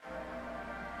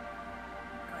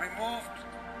removed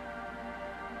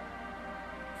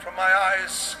from my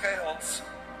eyes scales.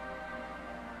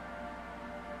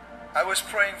 I was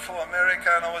praying for America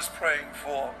and I was praying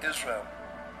for Israel.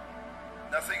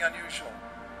 Nothing unusual.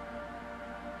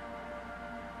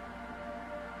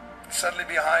 Suddenly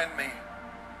behind me,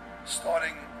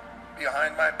 starting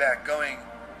behind my back, going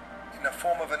in the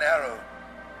form of an arrow,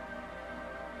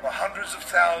 were hundreds of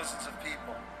thousands of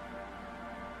people.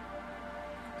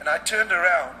 And I turned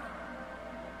around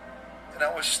and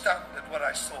I was stunned at what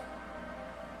I saw.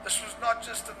 This was not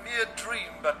just a mere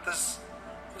dream, but this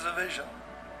was a vision.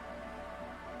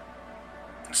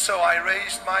 And so I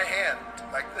raised my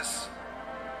hand like this,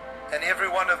 and every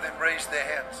one of them raised their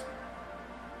hands.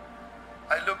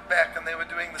 I looked back and they were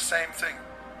doing the same thing.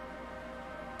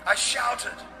 I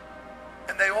shouted,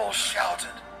 and they all shouted.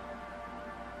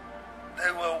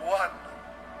 They were one.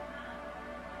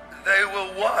 They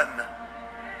were one.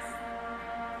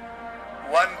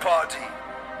 One party.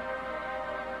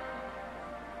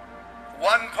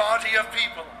 One party of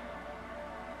people.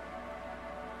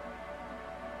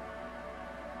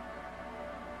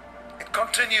 It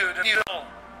continued until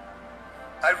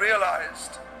I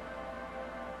realized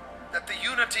that the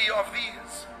unity of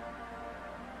these,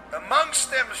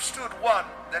 amongst them stood one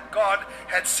that God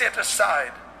had set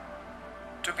aside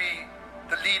to be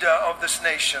the leader of this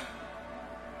nation.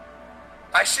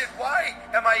 I said, why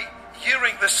am I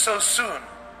hearing this so soon?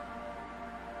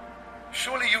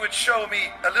 Surely you would show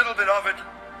me a little bit of it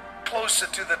closer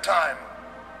to the time.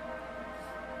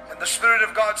 And the Spirit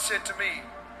of God said to me,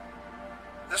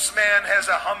 this man has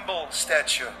a humble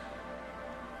stature,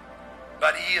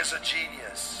 but he is a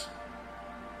genius.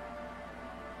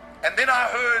 And then I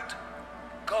heard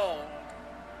gold.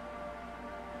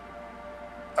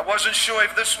 I wasn't sure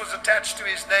if this was attached to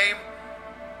his name,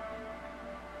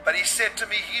 but he said to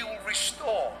me, he will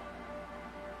restore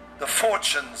the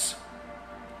fortunes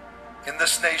in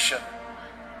this nation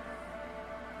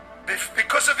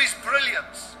because of his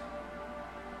brilliance.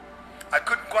 I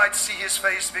couldn't quite see his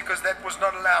face because that was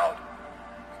not allowed,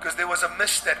 because there was a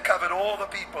mist that covered all the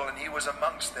people and he was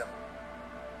amongst them.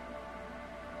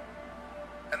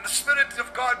 And the Spirit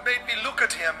of God made me look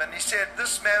at him, and he said,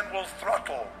 this man will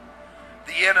throttle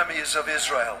the enemies of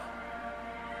Israel.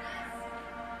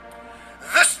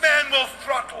 This man will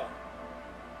throttle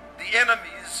the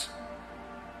enemies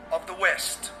of the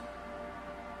West.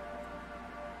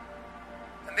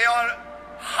 And there are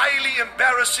highly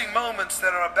embarrassing moments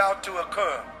that are about to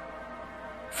occur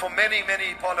for many,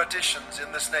 many politicians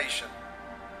in this nation.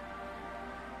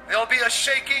 There will be a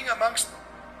shaking amongst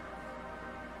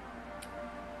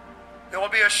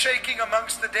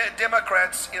the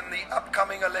Democrats in the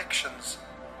upcoming elections,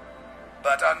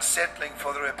 but unsettling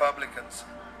for the Republicans.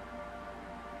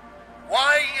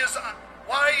 Why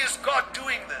is God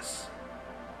doing this?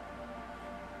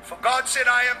 For God said,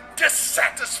 I am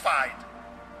dissatisfied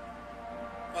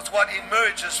with what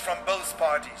emerges from both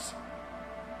parties.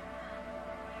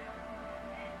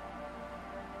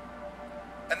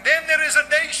 And then there is a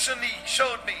nation, he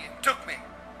showed me, took me,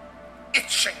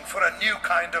 itching for a new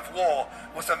kind of war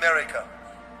with America.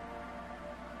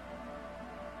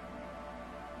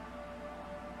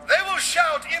 They will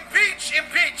shout, impeach,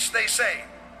 impeach, they say,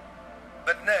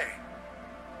 but nay.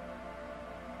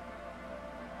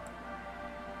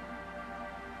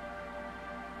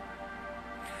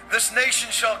 This nation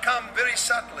shall come very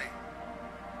subtly,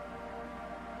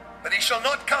 but he shall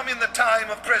not come in the time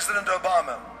of President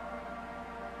Obama.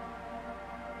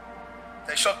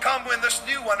 They shall come when this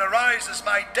new one arises,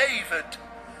 my David,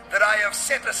 that I have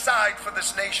set aside for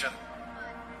this nation.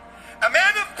 A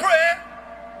man of prayer,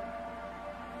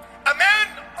 a man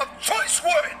of choice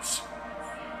words,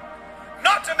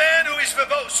 not a man who is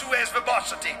verbose, who has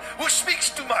verbosity, who speaks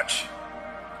too much.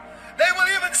 They will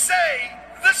even say,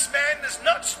 this man is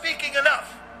not speaking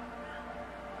enough.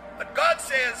 But God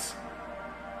says,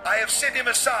 I have set him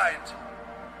aside.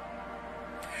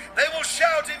 They will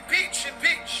shout, impeach,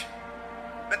 impeach,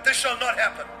 but this shall not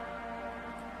happen.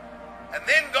 And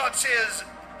then God says,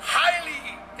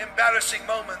 highly embarrassing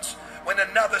moments when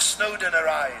another Snowden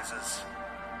arises.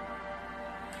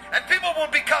 And people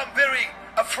will become very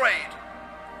afraid.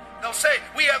 They'll say,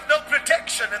 we have no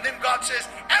protection. And then God says,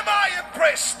 am I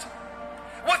impressed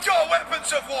with your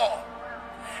weapons of war?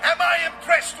 Am I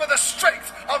impressed with the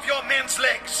strength of your men's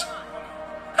legs?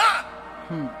 Ha!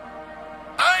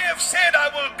 I have said I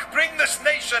will bring this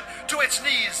nation to its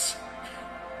knees.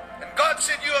 And God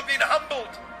said, you have been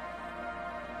humbled,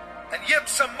 and yet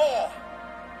some more,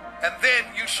 and then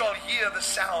you shall hear the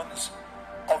sounds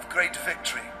of great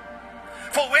victory.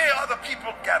 For where are the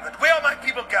people gathered? Where are my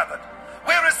people gathered?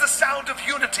 Where is the sound of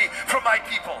unity from my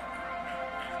people?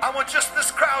 I want just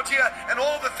this crowd here and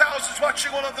all the thousands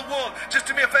watching all over the world. Just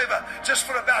do me a favor. Just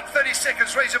for about 30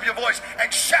 seconds, raise up your voice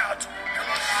and shout. Come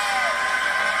on.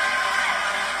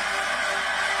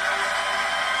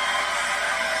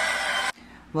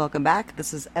 Welcome back.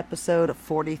 This is episode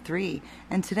 43,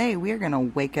 and today we are going to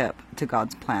wake up to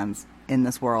God's plans in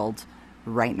this world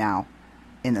right now,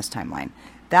 in this timeline.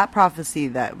 That prophecy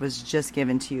that was just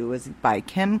given to you was by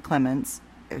Kim Clements.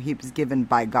 He was given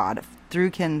by God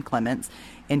through Kim Clements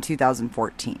in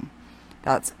 2014.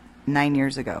 That's 9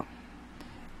 years ago.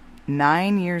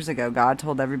 9 years ago, God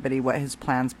told everybody what his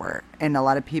plans were, and a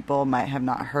lot of people might have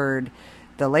not heard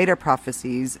the later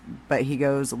prophecies, but he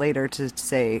goes later to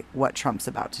say what Trump's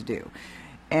about to do.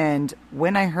 And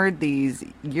when I heard these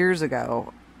years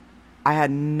ago, I had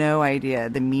no idea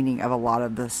the meaning of a lot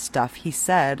of the stuff he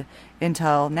said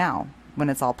until now, when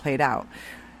it's all played out.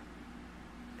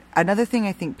 Another thing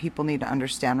I think people need to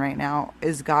understand right now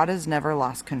is God has never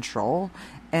lost control.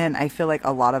 And I feel like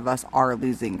a lot of us are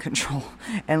losing control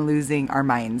and losing our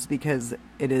minds because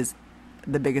it is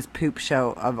the biggest poop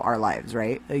show of our lives,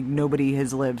 right? Like, nobody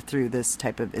has lived through this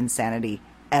type of insanity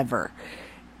ever.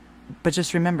 But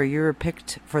just remember, you were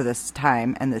picked for this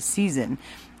time and this season.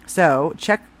 So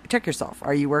check yourself.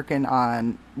 Are you working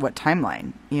on what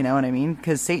timeline? You know what I mean?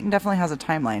 Because Satan definitely has a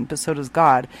timeline, but so does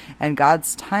God. And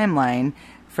God's timeline,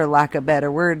 for lack of a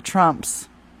better word, trumps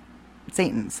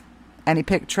Satan's. And he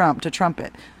picked Trump to trump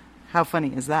it. How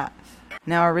funny is that?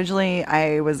 Now, originally,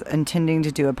 I was intending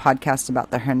to do a podcast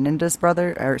about the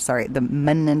the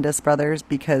Menendez brothers,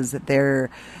 because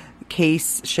their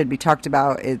case should be talked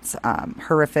about. It's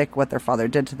horrific what their father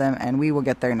did to them, and we will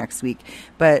get there next week.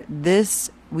 But this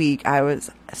week, I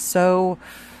was so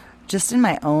just in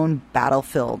my own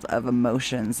battlefield of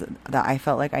emotions that I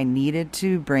felt like I needed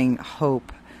to bring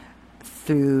hope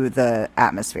through the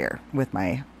atmosphere with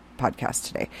my podcast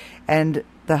today. And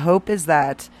the hope is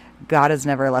that God has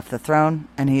never left the throne,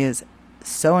 and he is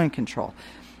so in control.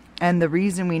 And the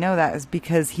reason we know that is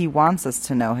because he wants us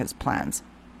to know his plans.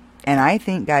 And I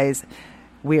think, guys,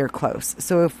 we are close.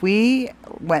 So if we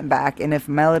went back, and if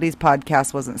Melody's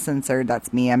podcast wasn't censored,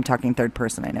 that's me. I'm talking third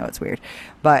person. I know it's weird.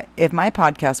 But if my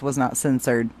podcast was not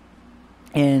censored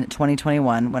in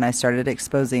 2021, when I started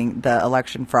exposing the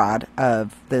election fraud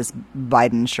of this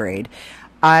Biden charade,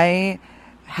 I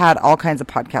had all kinds of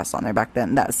podcasts on there back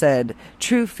then that said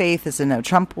true faith is to know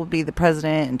Trump will be the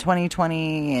president in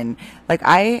 2020. And like,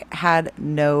 I had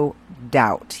no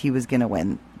doubt he was going to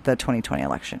win the 2020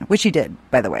 election, which he did,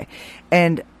 by the way.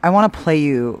 And I want to play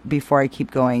you, before I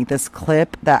keep going, this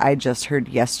clip that I just heard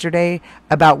yesterday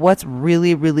about what's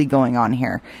really, really going on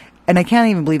here. And I can't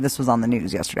even believe this was on the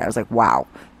news yesterday. I was like, wow,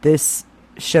 this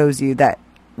shows you that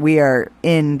we are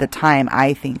in the time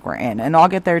I think we're in. And I'll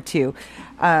get there too.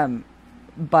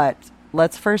 But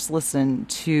let's first listen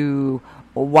to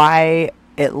why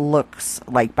it looks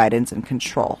like Biden's in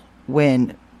control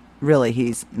when really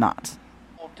he's not.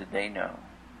 Did they know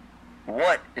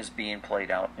what is being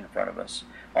played out in front of us?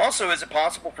 Also, is it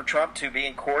possible for Trump to be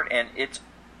in court and it's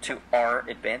to our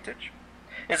advantage?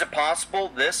 Is it possible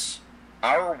this is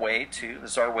our way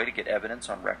to get evidence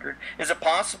on record? Is it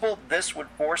possible this would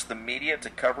force the media to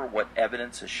cover what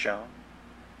evidence is shown?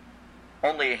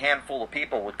 Only a handful of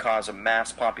people would cause a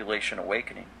mass population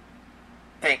awakening.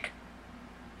 Think,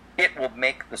 it will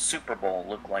make the Super Bowl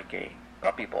look like a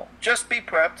puppy bowl. Just be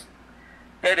prepped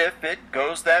that if it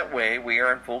goes that way, we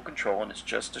are in full control, and it's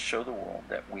just to show the world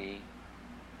that we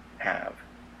have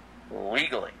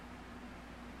legally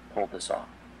pulled this off.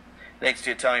 Thanks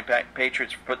to Italian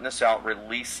Patriots for putting this out.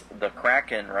 Release the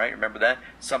Kraken, right? Remember that?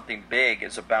 Something big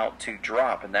is about to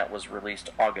drop, and that was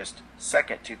released August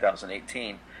 2nd,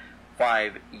 2018.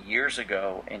 5 years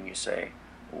ago, and you say,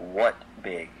 what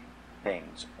big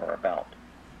things are about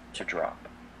to drop?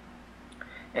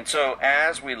 And so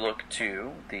as we look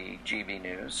to the GB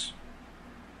News,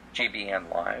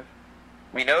 GBN Live,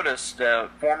 we noticed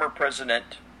former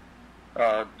President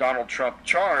Donald Trump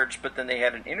charged, but then they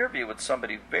had an interview with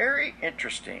somebody very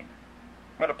interesting.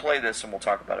 I'm going to play this and we'll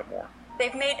talk about it more.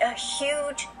 They've made a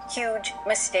huge, huge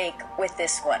mistake with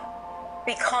this one,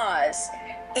 because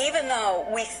even though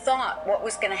we thought what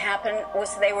was going to happen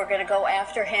was they were going to go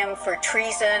after him for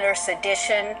treason or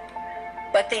sedition,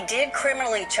 but they did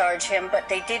criminally charge him, but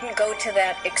they didn't go to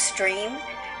that extreme.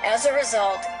 As a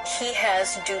result, he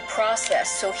has due process,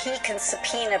 so he can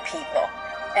subpoena people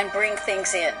and bring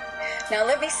things in. Now,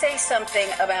 let me say something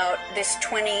about this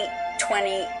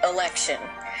 2020 election,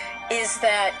 is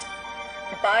that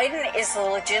Biden is the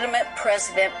legitimate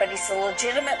president, but he's the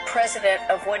legitimate president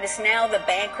of what is now the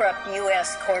bankrupt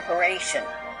U.S. corporation.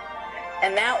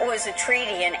 And that was a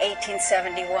treaty in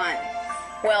 1871.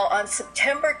 Well, on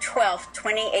September 12th,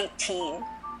 2018,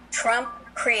 Trump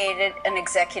created an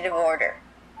executive order.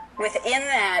 Within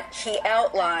that, he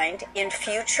outlined in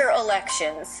future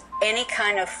elections any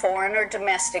kind of foreign or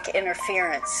domestic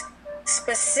interference,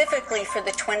 specifically for the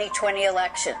 2020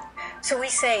 election. So we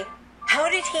say, how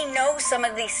did he know some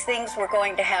of these things were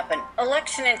going to happen?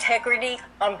 Election integrity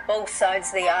on both sides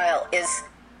of the aisle is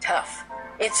tough.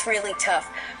 It's really tough.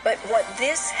 But what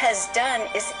this has done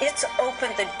is it's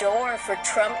opened the door for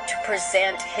Trump to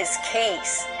present his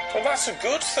case. Well, that's a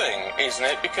good thing, isn't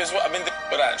it? Because, well, I mean,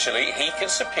 but actually, he can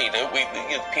subpoena.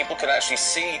 People can actually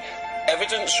see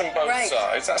evidence from both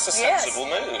sides. That's a sensible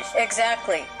move.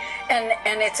 Exactly.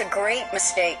 And it's a great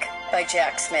mistake by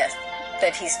Jack Smith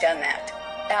that he's done that.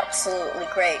 Absolutely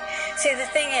great. See, the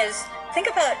thing is, think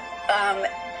about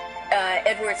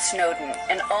Edward Snowden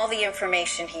and all the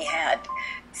information he had.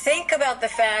 Think about the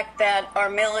fact that our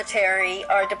military,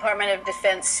 our Department of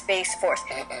Defense Space Force,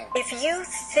 if you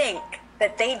think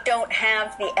that they don't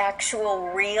have the actual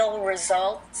real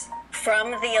results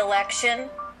from the election,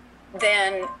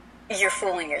 then you're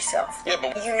fooling yourself. Yeah,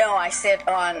 but you know, I sit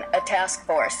on a task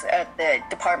force at the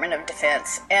Department of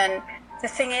Defense, and the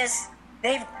thing is,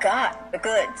 they've got the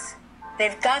goods.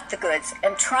 They've got the goods,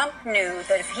 and Trump knew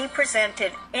that if he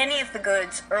presented any of the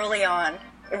goods early on,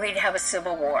 we'd have a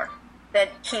civil war. That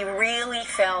he really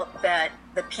felt that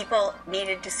the people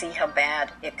needed to see how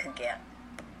bad it could get.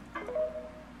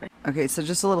 Okay, so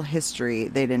just a little history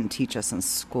they didn't teach us in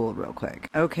school real quick.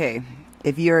 Okay,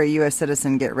 if you're a U.S.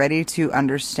 citizen, get ready to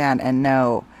understand and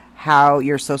know how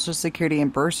your Social Security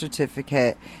and birth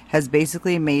certificate has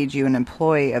basically made you an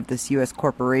employee of this U.S.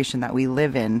 corporation that we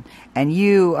live in, and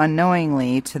you,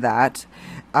 unknowingly to that,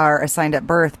 are assigned at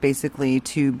birth basically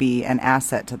to be an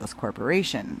asset to this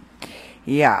corporation.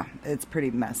 Yeah, it's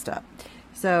pretty messed up.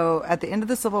 So at the end of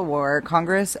the Civil War,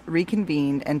 Congress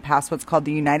reconvened and passed what's called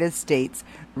the United States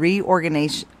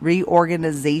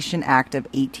Reorganization Act of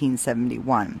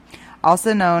 1871,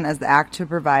 also known as the Act to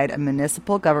provide a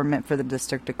municipal government for the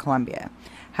District of Columbia.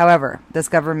 However, this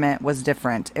government was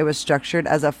different. It was structured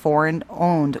as a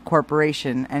foreign-owned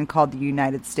corporation and called the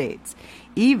United States.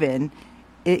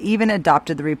 It even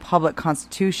adopted the Republic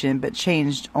Constitution, but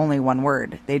changed only one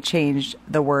word. They changed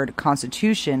the word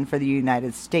Constitution for the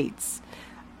United States.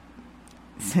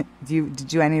 Do you want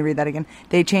to read that again?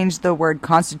 They changed the word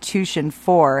Constitution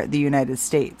for the United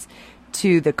States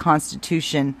to the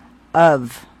Constitution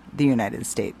of the United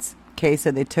States. Okay, so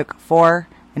they took for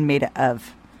and made it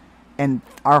of. And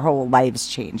our whole lives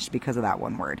changed because of that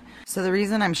one word. So the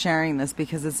reason I'm sharing this,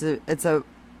 because it's a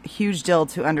huge deal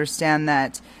to understand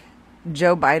that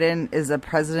Joe Biden is a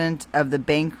president of the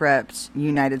bankrupt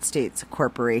United States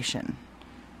corporation.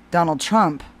 Donald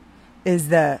Trump is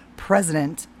the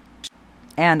president,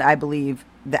 and I believe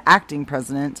the acting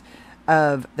president,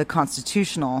 of the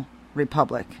constitutional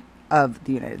republic of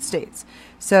the United States.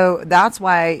 So that's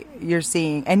why you're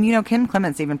seeing, and you know, Kim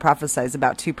Clements even prophesies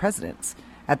about two presidents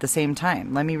at the same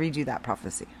time. Let me read you that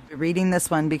prophecy. I'm reading this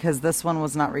one because this one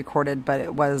was not recorded, but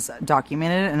it was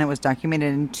documented, and it was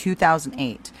documented in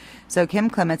 2008. So Kim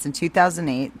Clements in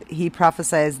 2008, he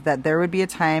prophesied that there would be a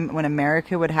time when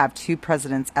America would have two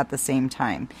presidents at the same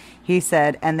time. He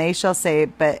said, and they shall say,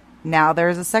 but now there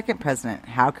is a second president.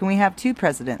 How can we have two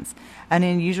presidents? An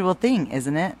unusual thing,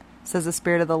 isn't it? Says the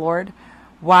Spirit of the Lord.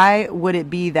 Why would it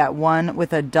be that one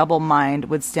with a double mind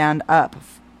would stand up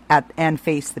and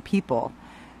face the people?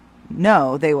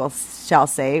 No, they shall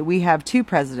say, we have two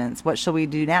presidents. What shall we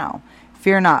do now?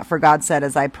 Fear not, for God said,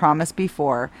 as I promised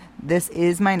before, this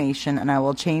is my nation, and I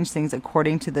will change things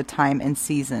according to the time and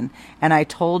season. And I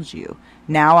told you,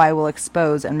 now I will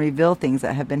expose and reveal things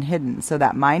that have been hidden, so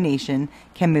that my nation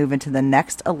can move into the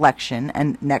next election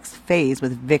and next phase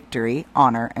with victory,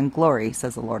 honor, and glory,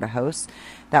 says the Lord of hosts.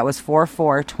 That was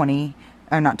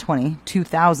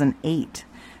 2008.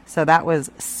 So that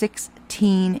was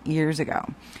 16 years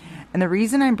ago. And the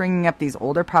reason I'm bringing up these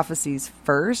older prophecies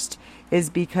first is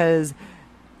because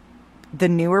the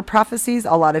newer prophecies,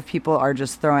 a lot of people are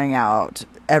just throwing out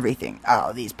everything.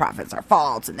 Oh, these prophets are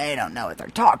false, and they don't know what they're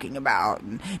talking about,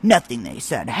 and nothing they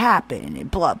said happened,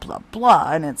 and blah, blah,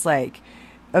 blah. And it's like,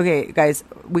 okay, guys,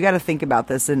 we got to think about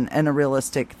this in a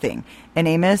realistic thing. In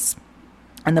Amos,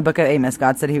 in the book of Amos,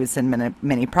 God said he would send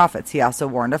many prophets. He also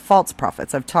warned of false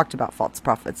prophets. I've talked about false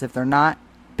prophets. If they're not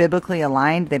biblically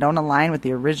aligned, they don't align with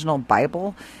the original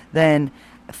Bible, then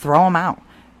throw them out.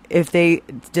 If they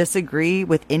disagree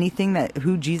with anything that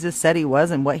who Jesus said he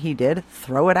was and what he did,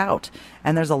 throw it out.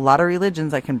 And there's a lot of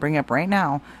religions I can bring up right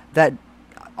now that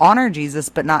honor Jesus,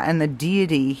 but not in the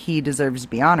deity he deserves to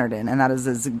be honored in, and that is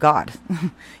as God.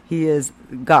 He is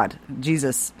God.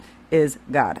 Jesus is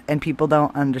God, and people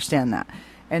don't understand that.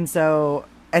 And so,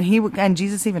 and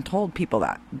Jesus even told people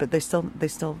that, but they still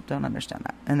don't understand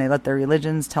that, and they let their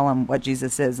religions tell them what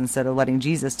Jesus is instead of letting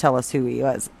Jesus tell us who he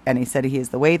was. And he said he is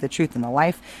the way, the truth, and the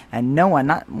life, and no one,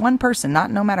 not one person,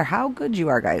 no matter how good you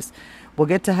are, guys, will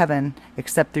get to heaven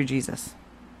except through Jesus.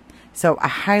 So I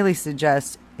highly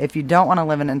suggest, if you don't want to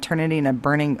live an eternity in a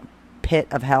burning pit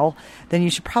of hell, then you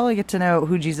should probably get to know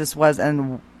who Jesus was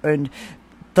and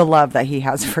the love that he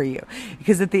has for you.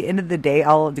 Because at the end of the day,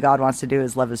 all God wants to do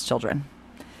is love his children.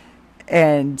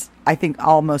 And I think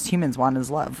all most humans want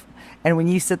is love. And when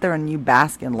you sit there and you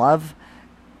bask in love,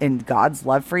 in God's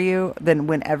love for you, then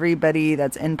when everybody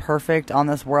that's imperfect on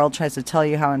this world tries to tell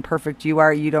you how imperfect you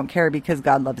are, you don't care, because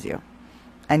God loves you.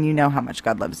 And you know how much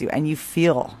God loves you. And you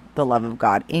feel the love of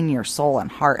God in your soul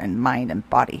and heart and mind and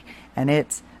body. And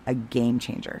it's a game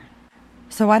changer.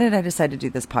 So why did I decide to do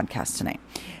this podcast tonight?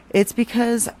 It's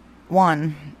because,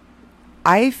 one,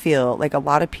 I feel like a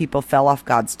lot of people fell off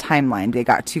God's timeline. They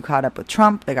got too caught up with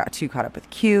Trump. They got too caught up with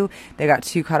Q. They got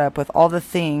too caught up with all the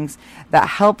things that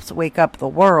helped wake up the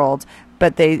world.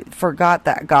 But they forgot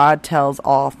that God tells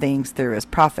all things through his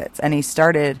prophets. And he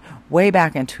started way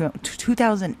back in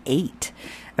 2008.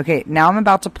 Okay, now I'm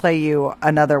about to play you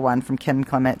another one from Kim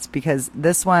Clements, because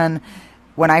this one,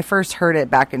 when I first heard it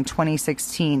back in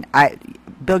 2016,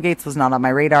 Bill Gates was not on my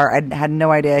radar. I had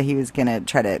no idea he was going to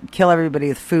try to kill everybody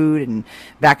with food and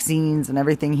vaccines and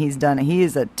everything he's done. He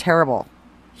is a terrible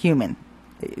human.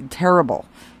 Terrible.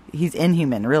 He's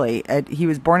inhuman, really. He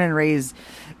was born and raised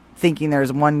thinking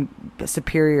there's one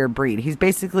superior breed. He's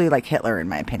basically like Hitler, in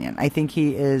my opinion. I think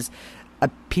he is a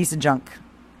piece of junk,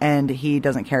 and he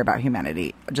doesn't care about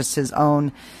humanity. Just his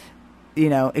own,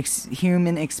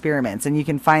 human experiments. And you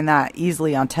can find that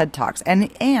easily on TED Talks.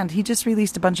 And he just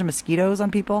released a bunch of mosquitoes on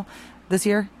people this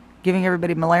year, giving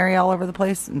everybody malaria all over the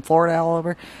place, in Florida all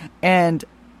over. And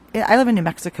I live in New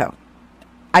Mexico.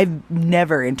 I've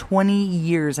never in 20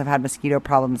 years have had mosquito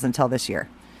problems until this year.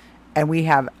 And we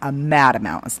have a mad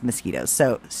amount of mosquitoes.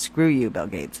 So screw you, Bill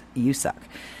Gates. You suck.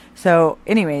 So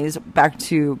anyways, back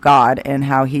to God and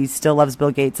how he still loves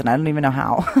Bill Gates. And I don't even know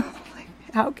how.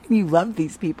 How can you love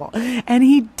these people? And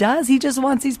he does. He just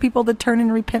wants these people to turn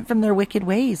and repent from their wicked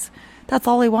ways. That's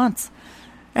all he wants.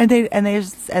 And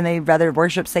they rather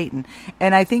worship Satan.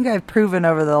 And I think I've proven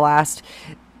over the last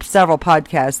several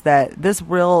podcasts that this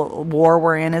real war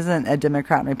we're in isn't a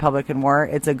Democrat and Republican war.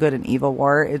 It's a good and evil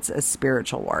war. It's a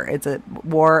spiritual war. It's a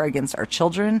war against our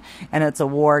children, and it's a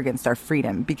war against our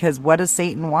freedom. Because what does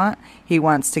Satan want? He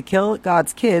wants to kill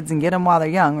God's kids and get them while they're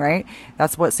young, right?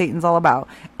 That's what Satan's all about.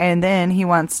 And then he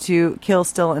wants to kill,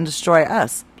 steal, and destroy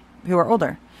us who are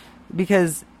older,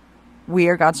 because we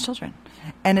are God's children.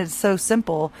 And it's so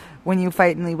simple when you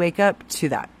finally wake up to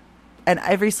that. And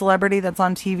every celebrity that's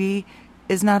on TV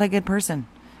is not a good person.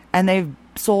 And they've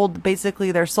sold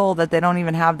basically their soul that they don't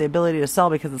even have the ability to sell,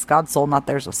 because it's God's soul, not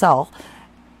theirs to sell,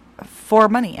 for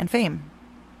money and fame.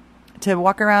 To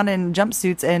walk around in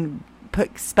jumpsuits and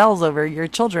put spells over your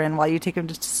children while you take them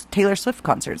to Taylor Swift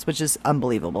concerts, which is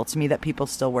unbelievable to me that people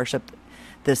still worship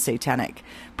this satanic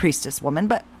priestess woman.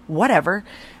 But whatever.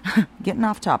 Getting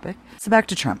off topic. So back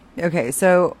to Trump. Okay,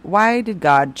 so why did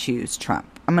God choose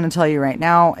Trump? I'm going to tell you right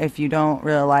now, if you don't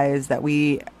realize that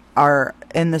we are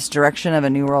in this direction of a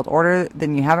new world order,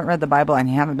 then you haven't read the Bible and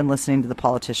you haven't been listening to the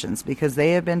politicians, because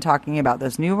they have been talking about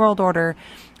this new world order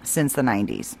since the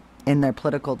 90s in their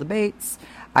political debates.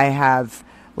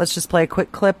 Let's just play a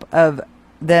quick clip of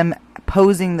them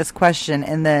posing this question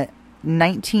in the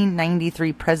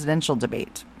 1993 presidential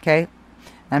debate. Okay.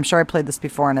 I'm sure I played this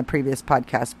before in a previous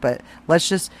podcast, but let's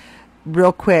just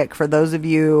real quick, for those of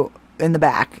you in the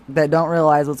back that don't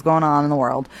realize what's going on in the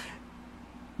world,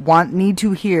 need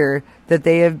to hear that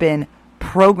they have been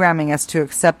programming us to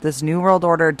accept this new world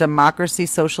order, democracy,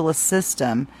 socialist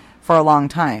system for a long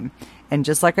time. And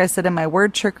just like I said in my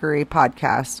word trickery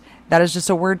podcast, that is just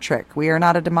a word trick. We are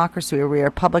not a democracy. We are a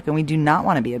republic, and we do not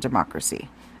want to be a democracy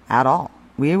at all.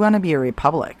 We want to be a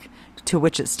republic to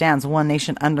which it stands, one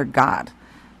nation under God.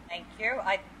 Thank you.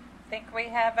 I think we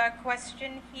have a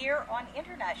question here on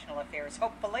international affairs,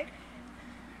 hopefully.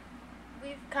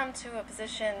 We've come to a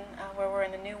position where we're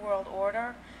in a new world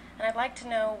order, and I'd like to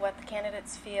know what the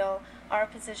candidates feel our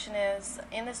position is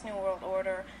in this new world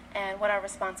order and what our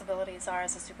responsibilities are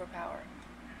as a superpower.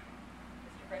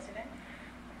 Mr. President?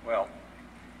 Well,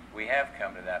 we have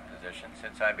come to that position.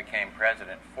 Since I became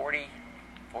president,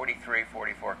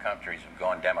 44 countries have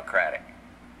gone democratic.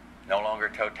 No longer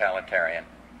totalitarian,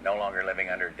 no longer living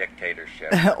under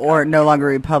dictatorship. Or no longer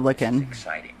Republican. This is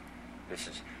exciting. This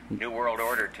is New World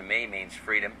Order to me means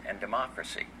freedom and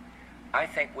democracy. I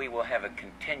think we will have a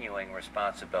continuing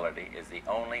responsibility as the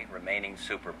only remaining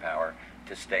superpower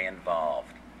to stay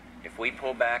involved. If we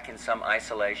pull back in some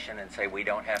isolation and say we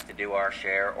don't have to do our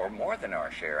share or more than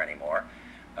our share anymore,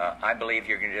 I believe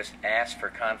you're going to just ask for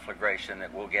conflagration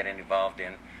that we'll get involved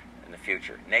in the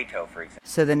future. NATO, for example.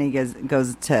 So then he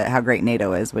goes to how great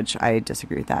NATO is, which I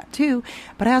disagree with that too.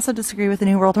 But I also disagree with the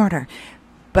New World Order.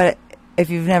 But if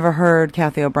you've never heard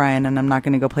Kathy O'Brien, and I'm not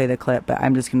going to go play the clip, but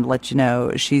I'm just going to let you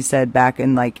know, she said back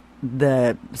in like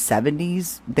the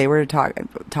 70s, they were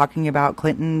talking about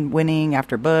Clinton winning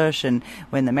after Bush, and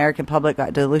when the American public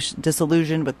got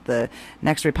disillusioned with the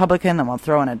next Republican, then we'll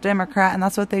throw in a Democrat, and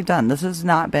that's what they've done. This has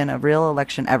not been a real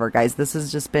election ever, guys. This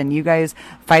has just been you guys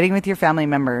fighting with your family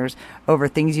members over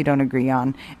things you don't agree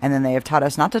on, and then they have taught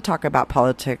us not to talk about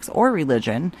politics or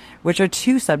religion, which are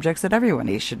two subjects that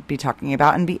everybody should be talking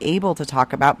about and be able to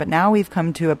talk about, but now we've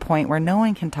come to a point where no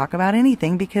one can talk about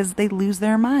anything because they lose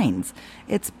their minds.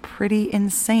 It's pretty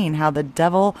insane how the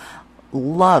devil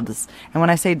loves, and when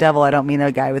I say devil, I don't mean a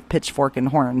guy with pitchfork and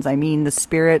horns. I mean the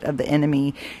spirit of the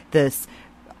enemy, this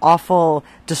awful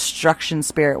destruction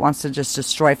spirit wants to just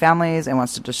destroy families and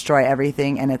wants to destroy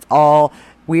everything, and it's all,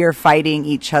 we are fighting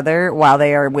each other while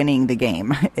they are winning the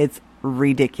game. It's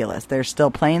ridiculous. They're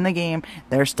still playing the game.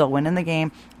 They're still winning the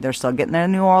game. They're still getting their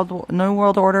new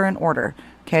world order in order.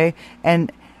 Okay.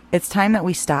 And it's time that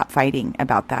we stop fighting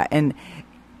about that. And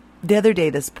the other day,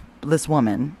 this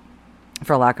woman,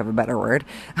 for lack of a better word,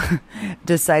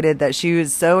 decided that she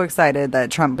was so excited that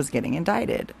Trump was getting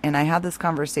indicted. And I had this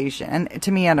conversation, and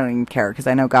to me, I don't even care because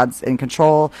I know God's in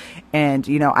control. And,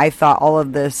 you know, I thought all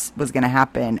of this was going to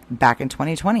happen back in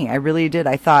 2020. I really did.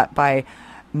 I thought by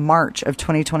March of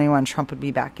 2021, Trump would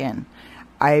be back in.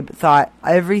 I thought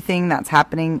everything that's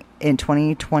happening in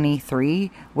 2023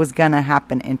 was going to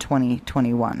happen in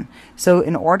 2021. So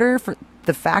in order for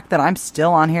the fact that I'm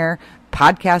still on here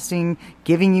podcasting,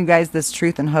 giving you guys this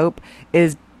truth and hope,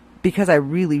 is because I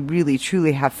really, really,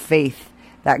 truly have faith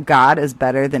that God is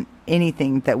better than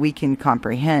anything that we can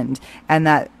comprehend, and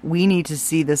that we need to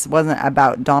see this wasn't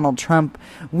about Donald Trump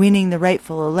winning the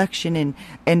rightful election.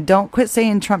 And don't quit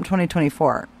saying Trump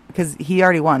 2024, because he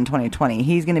already won 2020.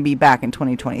 He's going to be back in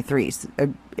 2023,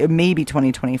 maybe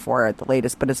 2024 at the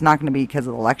latest, but it's not going to be because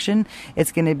of the election.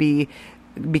 It's going to be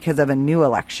because of a new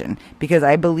election, because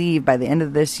I believe by the end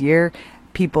of this year,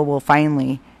 people will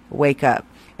finally wake up.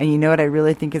 And you know what I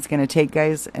really think it's going to take,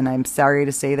 guys? And I'm sorry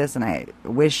to say this, and I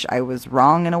wish I was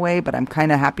wrong in a way, but I'm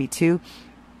kind of happy too,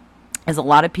 is a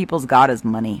lot of people's God is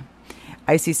money.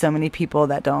 I see so many people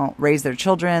that don't raise their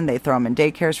children. They throw them in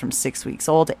daycares from 6 weeks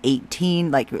old to 18,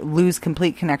 like lose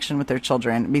complete connection with their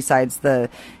children, besides the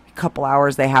couple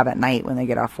hours they have at night when they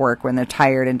get off work, when they're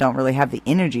tired and don't really have the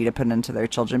energy to put into their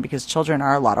children, because children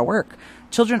are a lot of work.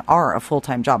 Children are a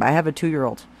full-time job. I have a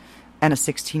 2-year-old and a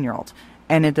 16-year-old,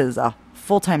 and it is a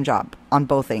full-time job on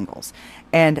both angles.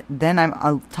 And then I'm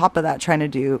on top of that trying to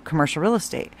do commercial real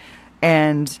estate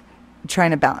and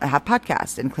trying to have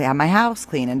podcasts and have my house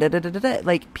clean and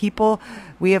like people,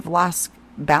 we have lost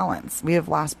balance.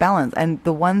 And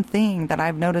the one thing that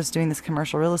I've noticed doing this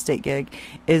commercial real estate gig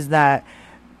is that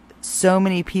so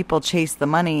many people chase the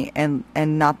money and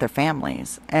not their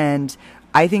families. And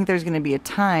I think there's going to be a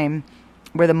time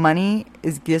where the money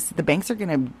is just, the banks are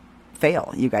going to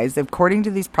fail, you guys. According to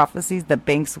these prophecies, the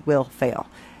banks will fail.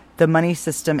 The money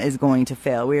system is going to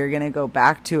fail. We are going to go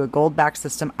back to a gold-backed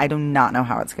system. I do not know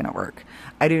how it's going to work.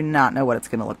 I do not know what it's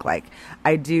going to look like.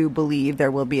 I do believe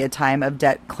there will be a time of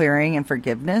debt clearing and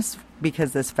forgiveness,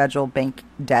 because this federal bank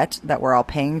debt that we're all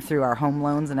paying through our home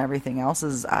loans and everything else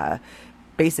is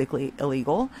basically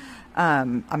illegal.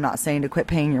 I'm not saying to quit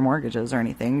paying your mortgages or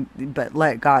anything, but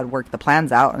let God work the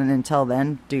plans out. And until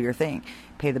then, do your thing.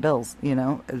 Pay the bills,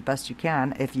 as best you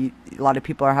can. A lot of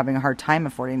people are having a hard time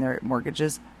affording their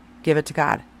mortgages, give it to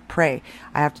God. Pray.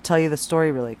 I have to tell you the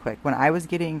story really quick. When I was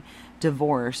getting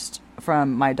divorced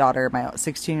from my daughter, my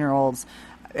 16-year-olds,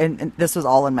 and this was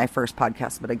all in my first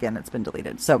podcast, but again, it's been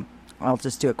deleted. So I'll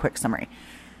just do a quick summary.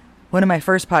 One of my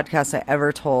first podcasts I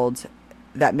ever told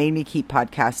that made me keep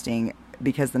podcasting,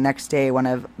 because the next day, one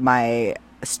of my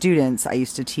students, I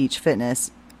used to teach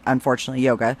fitness, unfortunately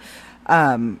yoga,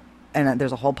 and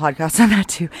there's a whole podcast on that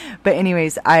too. But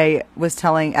anyways, I was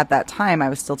telling, at that time, I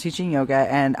was still teaching yoga,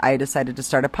 and I decided to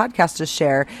start a podcast to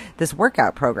share this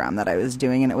workout program that I was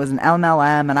doing. And it was an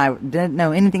MLM, and I didn't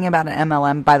know anything about an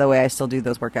MLM. By the way, I still do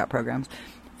those workout programs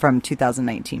from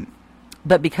 2019.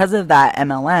 But because of that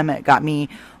MLM, it got me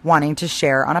wanting to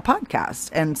share on a podcast.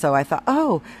 And so I thought,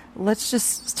 let's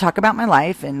just talk about my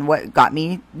life and what got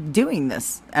me doing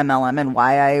this MLM and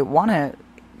why I want to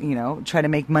try to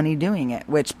make money doing it,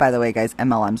 which, by the way, guys,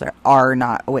 MLMs are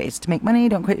not ways to make money.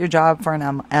 Don't quit your job for an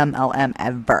MLM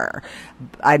ever,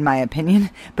 in my opinion.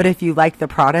 But if you like the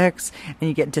products and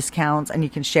you get discounts and you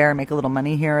can share and make a little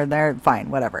money here or there, fine,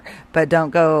 whatever. But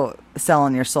don't go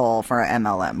selling your soul for an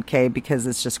MLM, okay? Because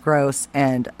it's just gross.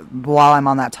 And while I'm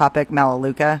on that topic,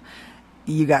 Melaleuca,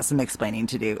 you got some explaining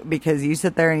to do, because you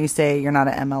sit there and you say you're not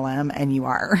an MLM, and you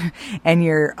are. And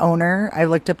your owner, I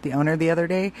looked up the owner the other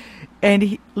day,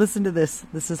 and listen to this.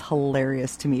 This is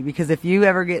hilarious to me, because if you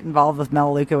ever get involved with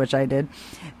Melaleuca, which I did,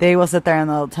 they will sit there and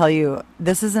they'll tell you,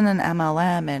 this isn't an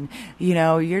MLM, and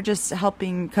you're just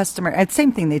helping customer. It's the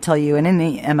same thing they tell you in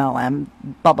any MLM,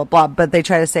 blah, blah, blah. But they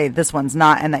try to say this one's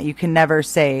not, and that you can never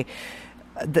say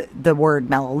the word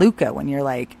Melaleuca when you're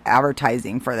like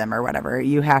advertising for them or whatever.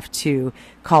 You have to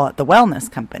call it the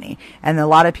wellness company, and a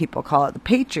lot of people call it the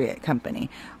Patriot Company.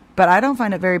 But I don't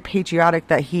find it very patriotic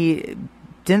that he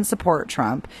didn't support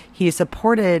Trump. He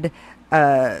supported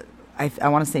I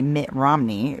want to say Mitt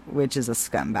Romney, which is a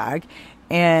scumbag,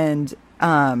 and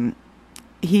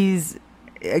he's,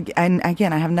 and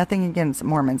again, I have nothing against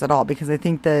Mormons at all, because I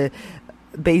think the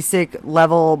basic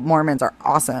level Mormons are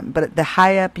awesome, but the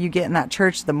high up you get in that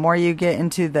church, the more you get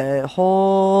into the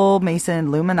whole Mason,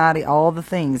 Illuminati, all the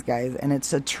things, guys. And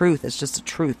it's a truth. It's just a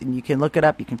truth, and you can look it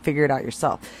up. You can figure it out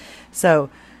yourself. So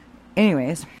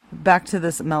anyways, back to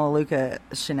this Melaleuca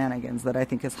shenanigans that I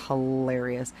think is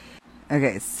hilarious.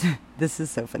 Okay, so this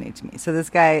is so funny to me. So this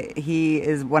guy, he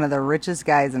is one of the richest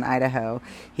guys in Idaho.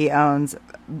 He owns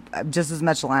just as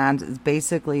much land as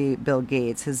basically Bill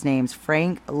Gates. His name's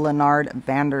Frank Leonard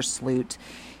Vandersloot.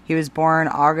 He was born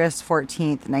August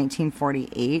 14th,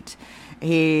 1948.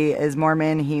 He is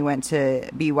Mormon. He went to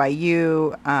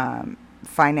BYU,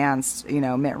 financed,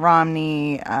 Mitt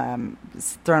Romney,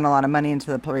 thrown a lot of money into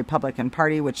the Republican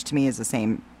Party, which to me is the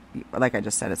same, like I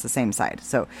just said, it's the same side.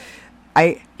 So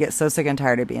I get so sick and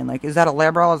tired of being like, is that a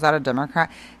liberal? Is that a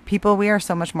Democrat? People, we are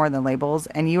so much more than labels.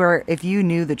 And if you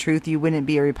knew the truth, you wouldn't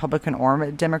be a Republican or a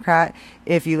Democrat.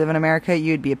 If you live in America,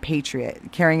 you'd be a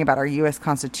patriot, caring about our U.S.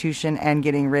 Constitution and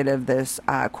getting rid of this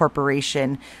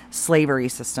corporation slavery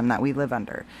system that we live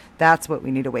under. That's what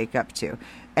we need to wake up to.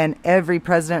 And every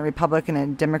president, Republican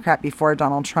and Democrat before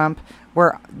Donald Trump,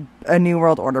 were a New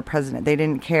World Order president. They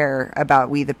didn't care about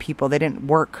we the people. They didn't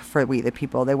work for we the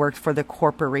people. They worked for the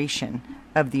corporation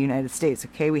of the United States.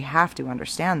 Okay, we have to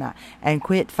understand that and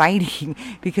quit fighting,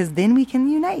 because then we can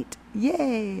unite.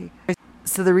 Yay!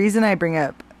 So the reason I bring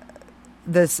up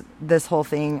this whole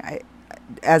thing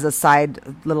as a side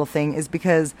little thing is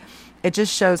because it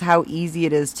just shows how easy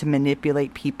it is to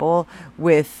manipulate people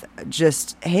with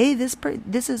just, hey, this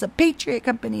is a Patriot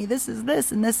Company, this is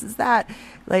this and this is that.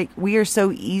 Like, we are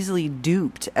so easily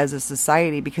duped as a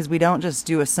society because we don't just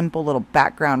do a simple little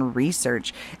background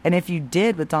research. And if you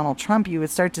did with Donald Trump, you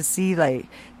would start to see, like,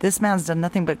 this man's done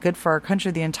nothing but good for our country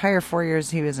the entire 4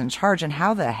 years he was in charge. And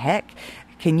how the heck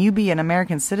can you be an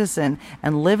American citizen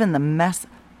and live in the mess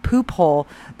poop hole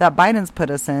that Biden's put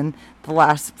us in the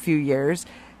last few years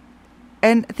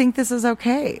and think this is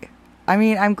okay? I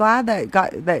mean, I'm glad that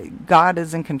God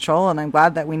is in control, and I'm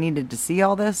glad that we needed to see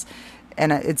all this,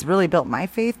 and it's really built my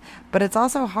faith. But it's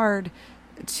also hard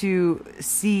to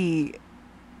see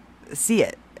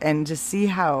it and just see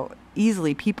how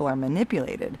easily people are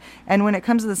manipulated. And when it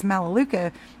comes to this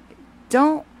Melaleuca,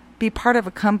 don't be part of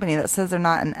a company that says they're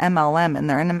not an MLM and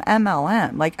they're an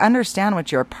MLM. Like, understand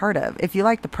what you're a part of. If you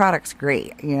like the products,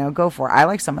 great, go for it. I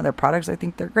like some of their products. I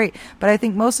think they're great, but I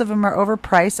think most of them are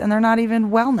overpriced, and they're not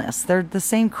even wellness. They're the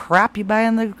same crap you buy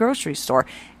in the grocery store.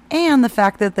 And the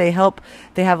fact that they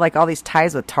have like all these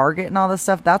ties with Target and all this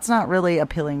stuff, that's not really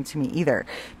appealing to me either,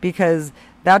 because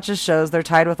that just shows they're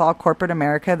tied with all corporate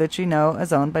America that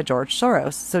is owned by George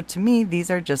Soros. So to me, these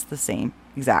are just the same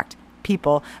exact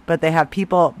people, but they have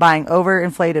people buying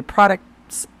overinflated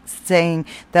products saying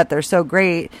that they're so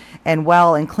great and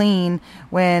well and clean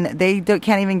when they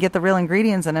can't even get the real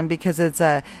ingredients in them because it's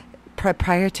a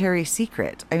proprietary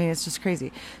secret. I mean, it's just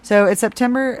crazy. So it's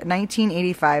September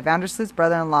 1985. Vandersloot's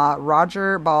brother-in-law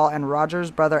Roger Ball and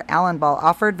Roger's brother Alan Ball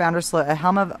offered Vandersloot a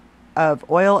helm of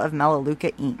Oil of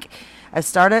Melaleuca Inc., a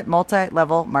startup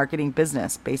multi-level marketing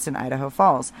business based in Idaho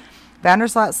Falls.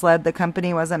 Vandersloot said the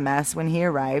company was a mess when he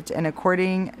arrived, and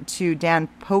according to Dan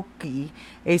Pokey,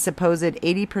 a supposed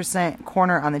 80%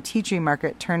 corner on the tea tree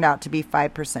market turned out to be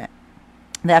 5%.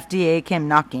 The FDA came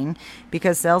knocking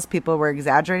because salespeople were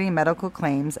exaggerating medical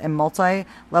claims. A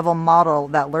multi-level model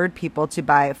that lured people to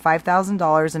buy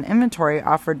 $5,000 in inventory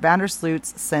offered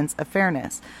Vandersloot's sense of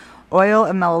fairness. Oil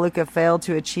of Melaleuca failed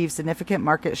to achieve significant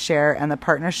market share, and the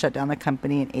partners shut down the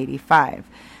company in 1985.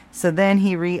 So then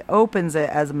he reopens it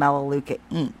as Melaleuca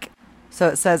Inc. So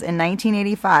it says, in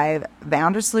 1985,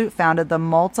 Vandersloot founded the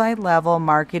multi-level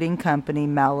marketing company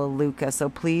Melaleuca. So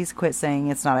please quit saying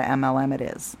it's not an MLM. It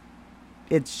is.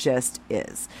 It just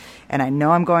is. And I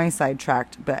know I'm going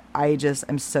sidetracked, but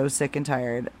I'm so sick and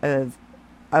tired of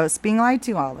us being lied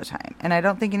to all the time. And I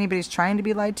don't think anybody's trying to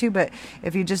be lied to, but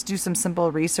if you just do some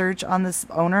simple research on this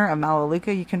owner of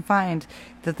Melaleuca, you can find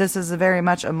that this is very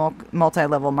much a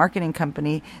multi-level marketing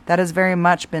company that has very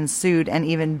much been sued and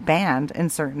even banned in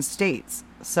certain states.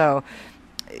 So,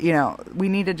 we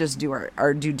need to just do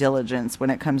our due diligence when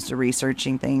it comes to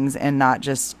researching things and not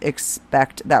just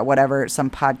expect that whatever some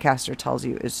podcaster tells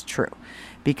you is true,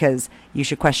 because you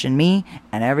should question me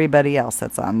and everybody else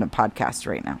that's on the podcast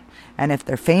right now. And if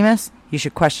they're famous, you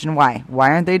should question why.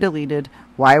 Why aren't they deleted?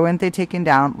 Why weren't they taken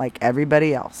down like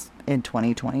everybody else in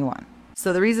 2021?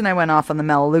 So the reason I went off on the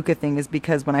Melaleuca thing is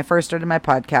because when I first started my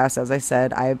podcast, as I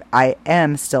said, I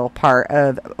am still part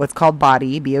of what's called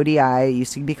BODi, B-O-D-I. It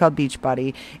used to be called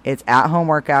Beachbody. It's at-home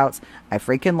workouts. I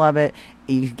freaking love it.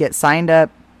 You get signed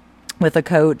up with a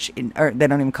coach, or they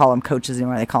don't even call them coaches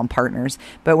anymore. They call them partners.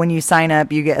 But when you sign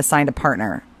up, you get assigned a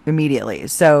partner immediately.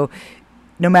 So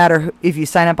no matter if you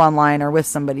sign up online or with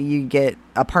somebody, you get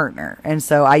a partner. And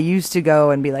so I used to go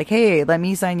and be like, hey, let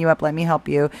me sign you up. Let me help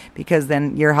you, because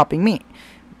then you're helping me.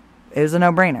 It was a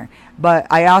no-brainer. But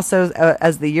I also,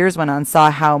 as the years went on, saw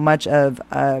how much of,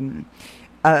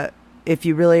 if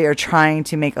you really are trying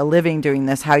to make a living doing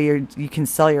this, how you can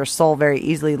sell your soul very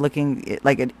easily, looking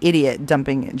like an idiot,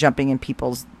 jumping in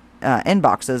people's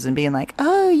inboxes and being like,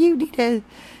 oh, you need to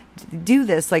do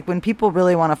this. Like, when people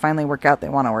really want to finally work out, they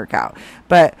want to work out.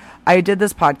 But I did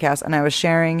this podcast and I was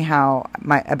sharing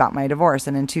about my divorce.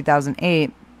 And in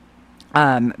 2008,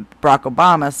 Barack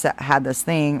Obama had this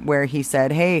thing where he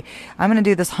said, hey, I'm going to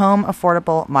do this home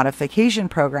affordable modification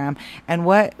program. And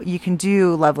what you can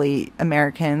do, lovely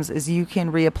Americans, is you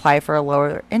can reapply for a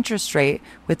lower interest rate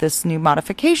with this new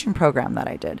modification program that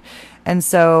I did. And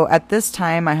so at this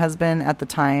time, my husband at the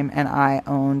time and I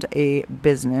owned a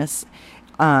business,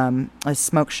 a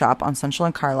smoke shop on Central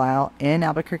and Carlisle in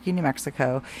Albuquerque, New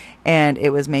Mexico, and it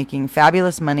was making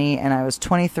fabulous money, and I was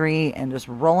 23 and just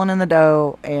rolling in the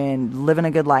dough and living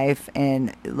a good life.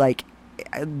 And like,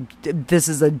 this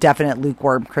is a definite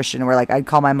lukewarm Christian, where like I'd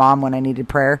call my mom when I needed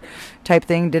prayer type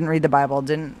thing, didn't read the Bible,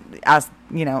 didn't ask,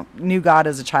 knew God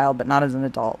as a child but not as an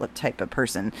adult type of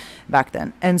person back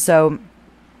then. And so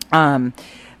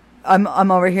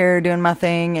I'm over here doing my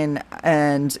thing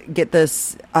and get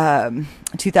this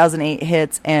 2008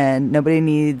 hits, and nobody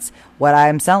needs what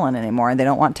I'm selling anymore. They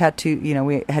don't want tattoo.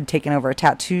 We had taken over a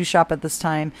tattoo shop at this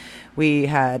time. We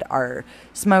had our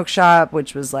smoke shop,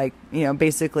 which was like,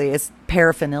 basically it's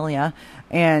paraphernalia,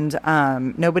 and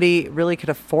nobody really could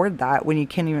afford that when you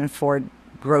can't even afford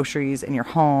groceries in your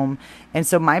home. And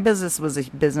so my business was a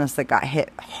business that got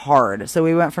hit hard. So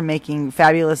we went from making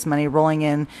fabulous money, rolling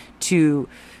in, to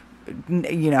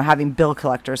having bill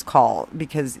collectors call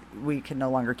because we could no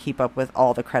longer keep up with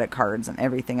all the credit cards and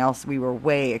everything else. We were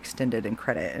way extended in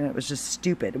credit, and it was just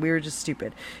stupid. We were just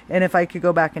stupid. And if I could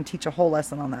go back and teach a whole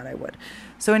lesson on that, I would.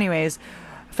 So anyways,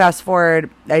 fast forward,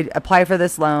 I apply for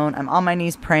this loan. I'm on my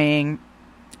knees praying.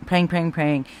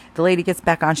 The lady gets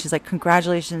back on. She's like,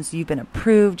 congratulations, you've been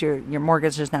approved. Your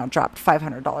mortgage has now dropped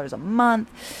 $500 a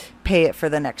month. Pay it for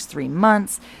the next 3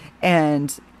 months,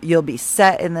 and you'll be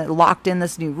set in locked in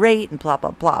this new rate, and blah,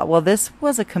 blah, blah. Well, this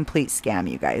was a complete scam,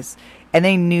 you guys. And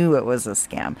they knew it was a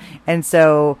scam. And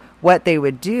so what they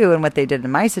would do, and what they did in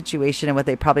my situation, and what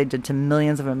they probably did to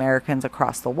millions of Americans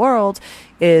across the world,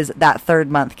 is that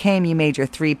third month came, you made your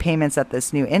 3 payments at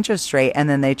this new interest rate, and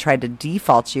then they tried to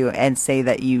default you and say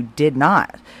that you did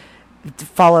not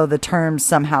follow the terms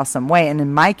somehow, some way. And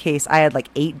in my case, I had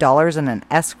like $8 in an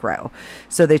escrow.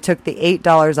 So they took the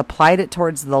 $8, applied it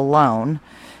towards the loan,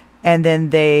 and then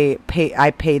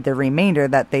I paid the remainder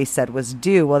that they said was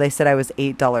due. Well, they said I was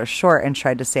 $8 short and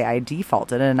tried to say I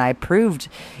defaulted, and I proved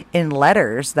in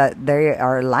letters that they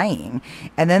are lying.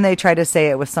 And then they tried to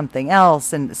say it was something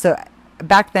else. And so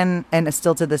back then, and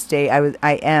still to this day,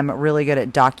 I am really good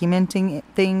at documenting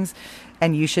things,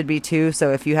 and you should be too.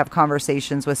 So if you have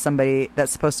conversations with somebody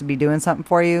that's supposed to be doing something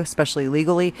for you, especially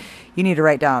legally, you need to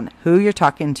write down who you're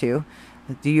talking to.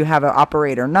 Do you have an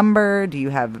operator number? Do you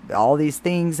have all these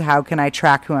things? How can I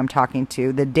track who I'm talking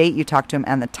to? The date you talk to them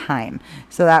and the time.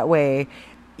 So that way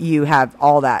you have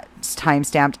all that time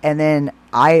stamped. And then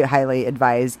I highly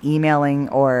advise emailing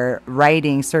or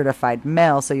writing certified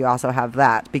mail. So you also have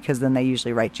that, because then they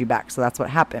usually write you back. So that's what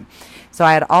happened. So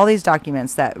I had all these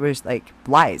documents that were like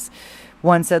lies.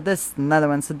 One said this, another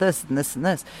one said this, and this and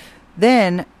this.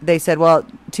 Then they said, well,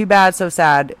 too bad, so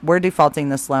sad. We're defaulting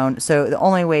this loan. So the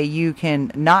only way you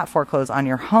can not foreclose on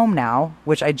your home now,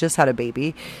 which I just had a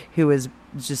baby who is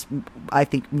just, I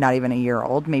think, not even a year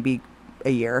old, maybe a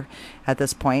year at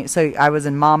this point. So I was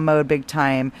in mom mode big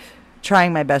time,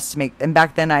 trying my best to make, and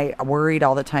back then I worried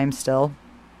all the time still,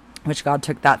 which God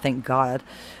took that, thank God,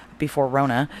 before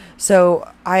Rona. So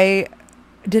I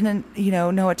didn't,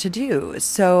 know what to do.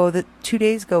 So the 2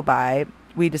 days go by.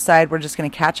 We decide we're just going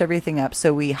to catch everything up.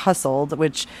 So we hustled,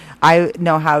 which I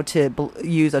know how to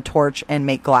use a torch and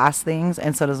make glass things.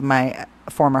 And so does my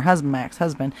former husband, my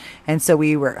ex-husband. And so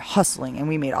we were hustling and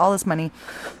we made all this money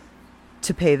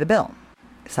to pay the bill.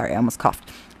 Sorry, I almost coughed.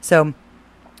 So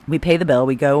we pay the bill.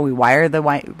 We go, we wire the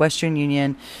Western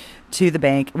Union to the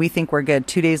bank. We think we're good.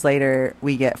 2 days later,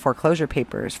 we get foreclosure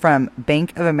papers from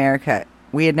Bank of America.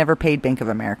 We had never paid Bank of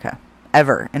America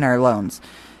ever in our loans.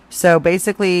 So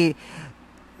basically,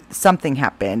 something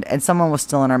happened and someone was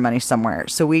stealing our money somewhere.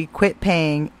 So we quit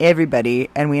paying everybody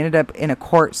and we ended up in a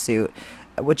court suit,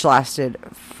 which lasted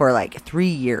for like 3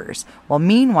 years. Well,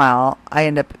 meanwhile, I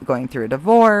ended up going through a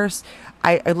divorce.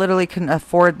 I literally couldn't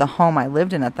afford the home I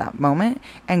lived in at that moment,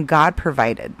 and God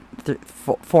provided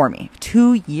for me.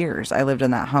 2 years I lived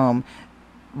in that home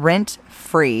rent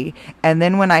free. And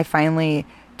then when I finally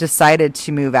decided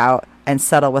to move out and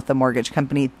settle with the mortgage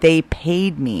company, they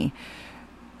paid me.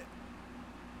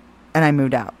 And I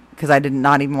moved out because I did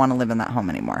not even want to live in that home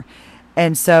anymore.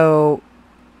 And so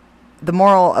the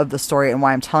moral of the story and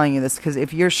why I'm telling you this, because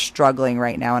if you're struggling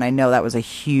right now, and I know that was a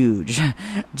huge,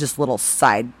 just little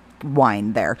side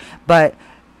whine there, but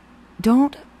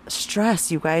don't stress,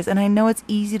 you guys. And I know it's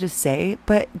easy to say,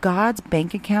 but God's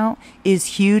bank account is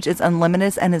huge. It's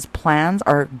unlimited, and his plans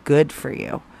are good for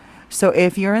you. So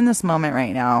if you're in this moment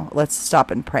right now, let's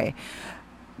stop and pray.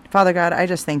 Father God, I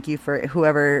just thank you for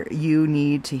whoever you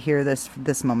need to hear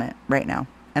this moment right now.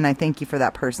 And I thank you for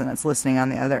that person that's listening on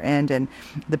the other end, and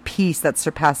the peace that's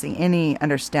surpassing any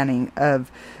understanding of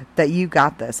that you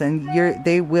got this, and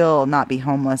they will not be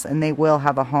homeless, and they will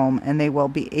have a home, and they will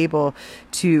be able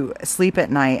to sleep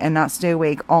at night and not stay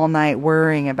awake all night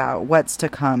worrying about what's to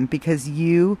come, because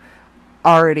you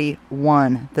already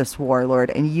won this war, Lord,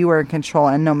 and you are in control.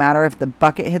 And no matter if the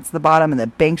bucket hits the bottom and the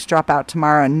banks drop out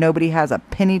tomorrow and nobody has a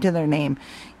penny to their name,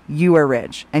 you are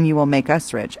rich, and you will make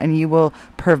us rich, and you will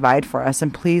provide for us.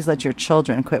 And please let your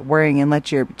children quit worrying, and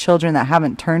let your children that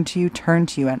haven't turned to you turn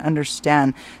to you and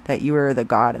understand that you are the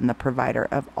God and the provider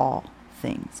of all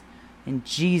things. In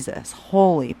Jesus'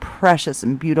 holy, precious,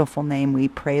 and beautiful name, we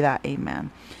pray that.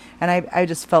 Amen. And I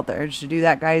just felt the urge to do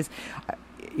that, guys.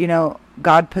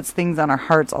 God puts things on our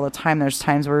hearts all the time. There's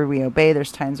times where we obey.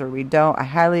 There's times where we don't. I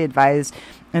highly advise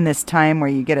in this time where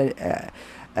you get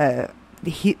a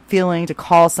feeling to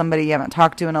call somebody you haven't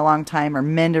talked to in a long time, or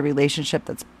mend a relationship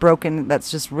that's broken,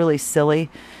 that's just really silly.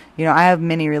 I have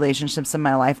many relationships in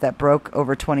my life that broke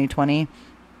over 2020.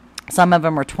 Some of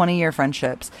them were 20-year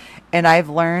friendships, and I've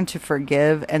learned to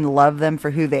forgive and love them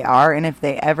for who they are. And if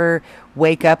they ever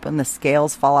wake up and the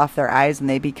scales fall off their eyes and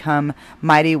they become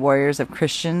mighty warriors of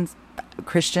Christians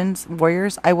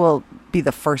warriors, I will be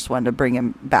the first one to bring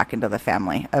them back into the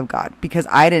family of God, because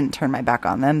I didn't turn my back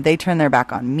on them. They turned their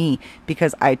back on me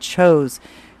because I chose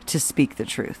to speak the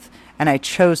truth, and I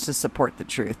chose to support the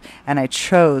truth, and I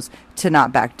chose to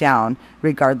not back down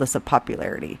regardless of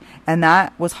popularity. And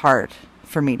that was hard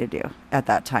for me to do at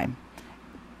that time,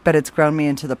 but it's grown me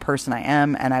into the person I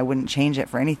am, and I wouldn't change it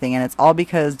for anything. And it's all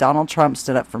because Donald Trump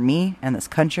stood up for me and this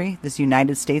country, this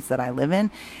United States that I live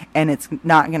in. And it's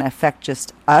not going to affect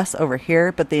just us over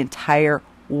here, but the entire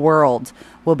world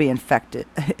will be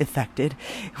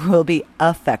will be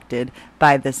affected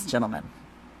by this gentleman.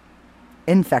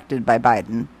 Infected by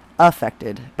Biden,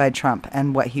 affected by Trump,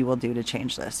 and what he will do to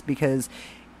change this, because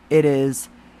it is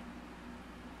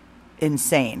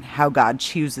insane how God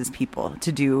chooses people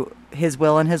to do his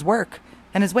will and his work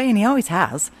and his way, and he always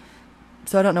has.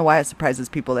 So I don't know why it surprises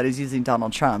people that he's using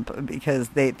Donald Trump, because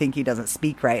they think he doesn't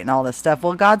speak right and all this stuff.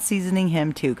 Well, God's seasoning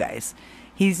him too, guys.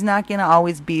 He's not going to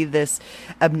always be this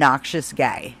obnoxious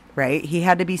guy, right? He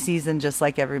had to be seasoned just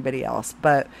like everybody else,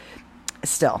 but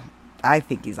still, I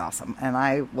think he's awesome, and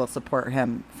I will support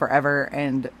him forever.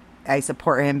 And I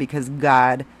support him because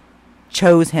God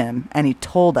chose him, and he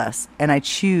told us, and I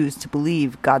choose to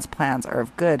believe God's plans are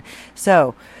of good.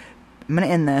 So I'm going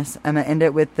to end this. I'm going to end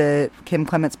it with the Kim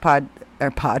Clements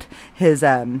his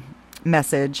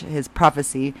message, his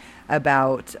prophecy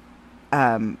about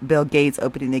Bill Gates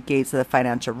opening the gates of the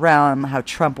financial realm, how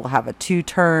Trump will have 2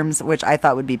 terms, which I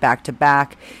thought would be back to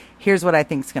back. Here's what I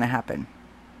think is going to happen.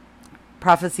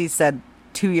 Prophecy said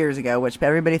 2 years ago, which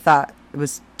everybody thought it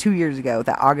was 2 years ago,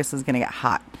 that August was going to get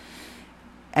hot.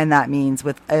 And that means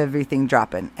with everything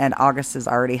dropping, and August is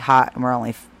already hot, and we're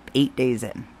only 8 days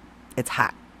in. It's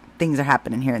hot. Things are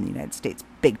happening here in the United States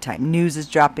big time. News is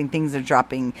dropping. Things are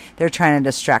dropping. They're trying to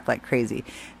distract like crazy.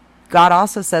 God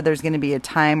also said there's going to be a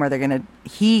time where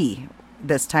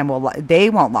this time they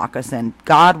won't lock us in.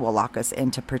 God will lock us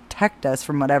in to protect us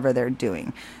from whatever they're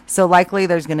doing. So likely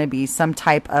there's going to be some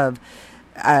type of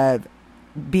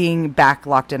being back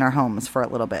locked in our homes for a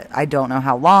little bit. I don't know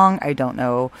how long. I don't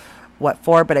know what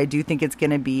for, but I do think it's going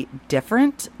to be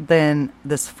different than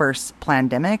this first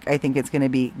pandemic. I think it's going to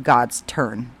be God's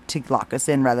turn to lock us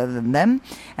in rather than them.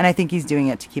 And I think he's doing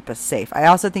it to keep us safe. I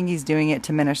also think he's doing it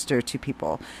to minister to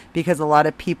people, because a lot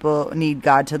of people need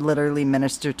God to literally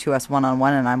minister to us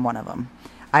one-on-one, and I'm one of them.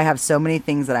 I have so many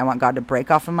things that I want God to break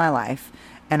off of my life,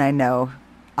 and I know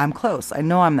I'm close. I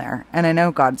know I'm there, and I know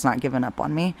God's not giving up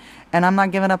on me, and I'm not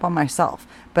giving up on myself.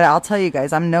 But I'll tell you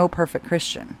guys, I'm no perfect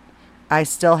Christian. I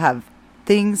still have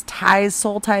things,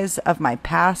 soul ties of my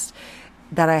past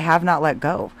that I have not let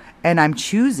go. And I'm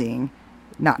choosing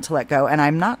not to let go. And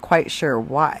I'm not quite sure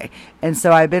why. And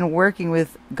so I've been working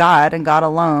with God and God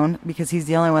alone, because he's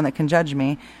the only one that can judge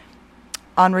me,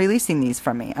 on releasing these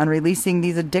from me, on releasing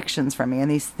these addictions from me, and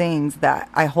these things that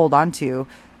I hold on to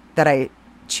that I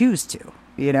choose to,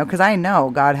 because I know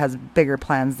God has bigger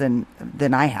plans than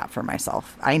I have for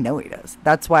myself. I know he does.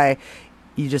 That's why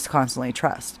you just constantly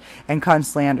trust and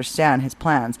constantly understand his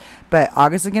plans. But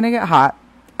August is going to get hot.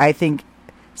 I think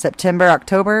September,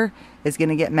 October is going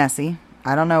to get messy.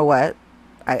 I don't know what.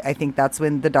 I think that's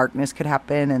when the darkness could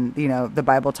happen. And, the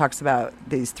Bible talks about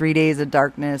these 3 days of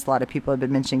darkness. A lot of people have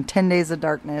been mentioning 10 days of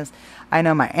darkness. I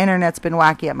know my internet's been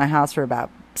wacky at my house for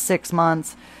about 6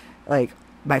 months. Like,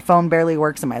 my phone barely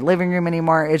works in my living room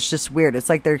anymore. It's just weird. It's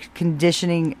like they're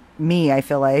conditioning me, I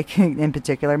feel like, in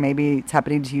particular, maybe it's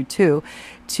happening to you too,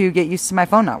 to get used to my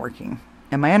phone not working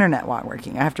and my internet not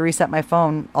working. I have to reset my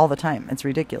phone all the time. It's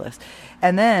ridiculous.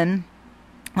 And then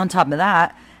on top of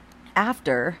that,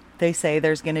 after they say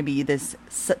there's going to be this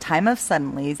time of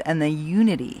suddenlies, and the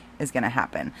unity is going to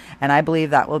happen. And I believe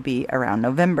that will be around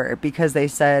November, because they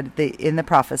said in the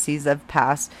prophecies of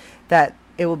past that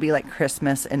it will be like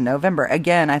Christmas in November.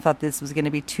 Again, I thought this was going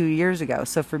to be 2 years ago.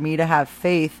 So for me to have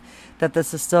faith that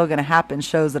this is still going to happen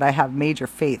shows that I have major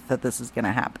faith that this is going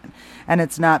to happen. And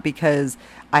it's not because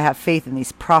I have faith in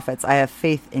these prophets. I have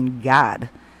faith in God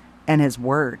and his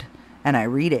word. And I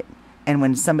read it. And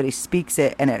when somebody speaks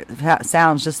it and it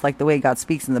sounds just like the way God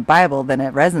speaks in the Bible, then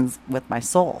it resonates with my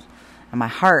soul and my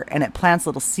heart, and it plants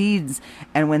little seeds.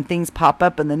 And when things pop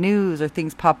up in the news, or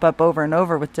things pop up over and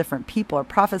over with different people, or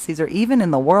prophecies, or even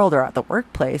in the world or at the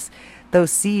workplace,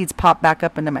 those seeds pop back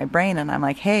up into my brain, and I'm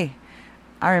like, hey,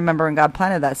 I remember when God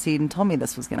planted that seed and told me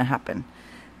this was going to happen.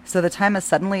 So the time of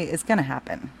suddenly is going to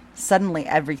happen. Suddenly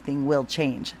everything will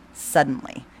change.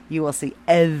 Suddenly you will see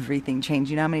everything change.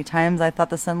 You know how many times I thought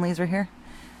the suddenlies were here?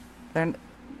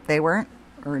 They weren't,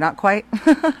 or not quite.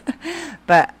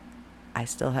 But I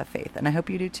still have faith, and I hope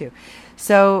you do too.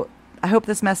 So I hope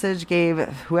this message gave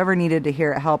whoever needed to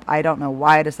hear it help. I don't know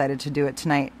why I decided to do it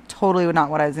tonight. Totally not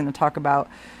what I was going to talk about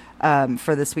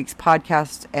for this week's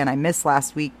podcast. And I missed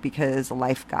last week because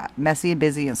life got messy and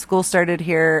busy, and school started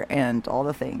here and all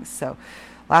the things. So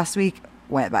last week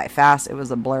went by fast. It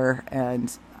was a blur,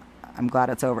 and I'm glad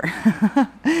it's over.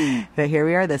 But here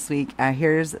we are this week.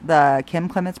 Here's the Kim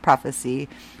Clements prophecy.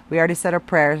 We already said our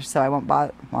prayers, so I won't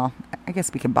bother. Well, I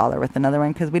guess we can bother with another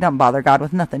one, because we don't bother God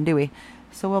with nothing, do we?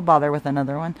 So we'll bother with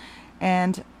another one.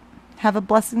 And have a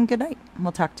blessed and good night.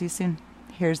 We'll talk to you soon.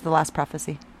 Here's the last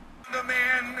prophecy. The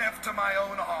man after my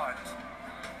own heart.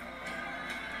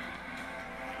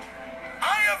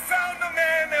 I have found a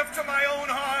man after my own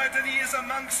heart, and he is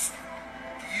amongst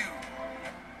you.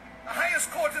 The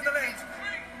highest court in the land,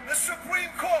 the Supreme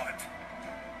Court.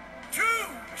 Two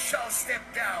shall step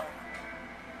down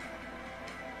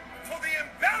for the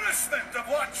embarrassment of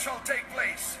what shall take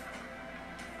place.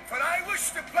 For I wish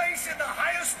to place in the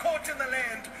highest court in the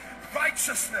land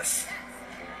righteousness.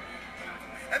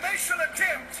 And they shall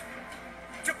attempt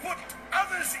to put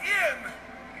others in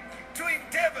to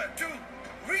endeavor, to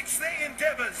reach their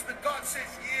endeavors. But God says,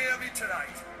 hear me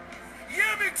tonight.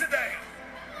 Hear me today.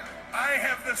 I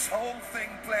have this whole thing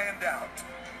planned out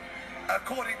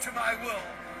according to my will.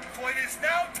 For it is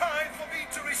now time for me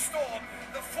to restore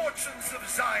the fortunes of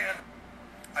Zion.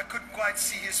 I couldn't quite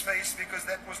see his face because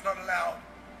that was not allowed.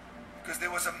 Because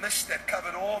there was a mist that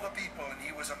covered all the people, and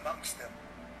he was amongst them.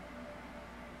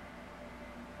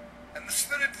 And the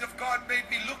Spirit of God made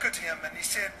me look at him, and he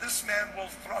said, this man will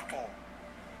throttle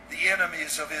the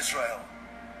enemies of Israel.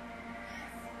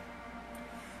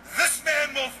 This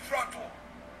man will throttle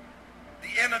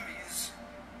the enemies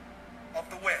of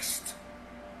the way. oppressed.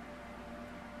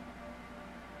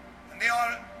 And there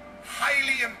are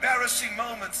highly embarrassing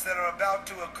moments that are about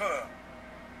to occur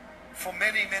for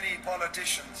many, many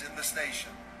politicians in this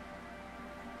nation.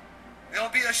 There will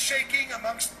be a shaking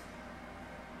amongst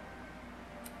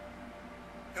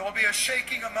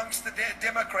the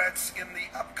Democrats in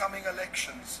the upcoming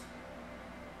elections,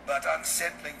 but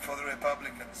unsettling for the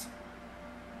Republicans.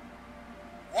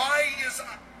 Why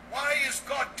is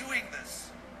God doing this?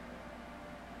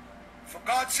 For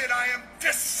God said, I am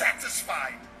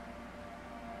dissatisfied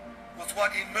with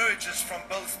what emerges from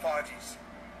both parties.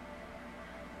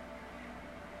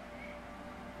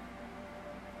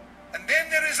 And then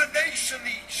there is a nation,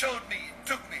 he showed me,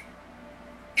 took me,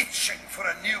 itching for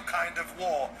a new kind of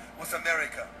war with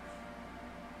America.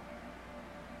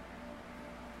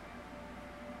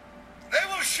 They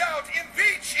will shout,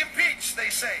 impeach, impeach, they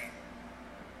say,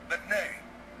 but nay.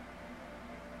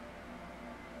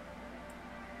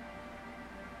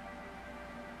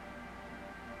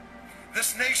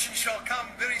 This nation shall come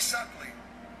very subtly,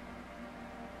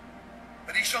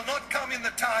 but he shall not come in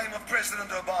the time of President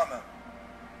Obama.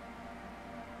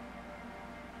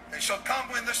 They shall come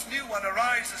when this new one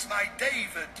arises, my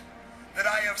David, that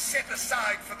I have set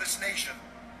aside for this nation.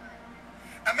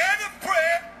 A man of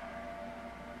prayer,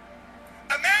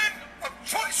 a man of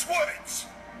choice words,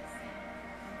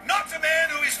 not a man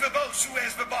who is verbose, who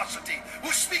has verbosity,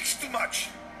 who speaks too much.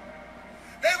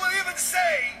 They will even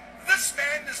say, this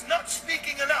man is not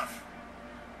speaking enough.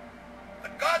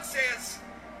 But God says,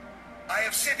 I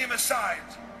have set him aside.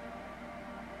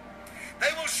 They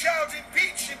will shout,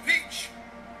 impeach, impeach.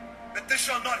 But this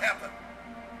shall not happen.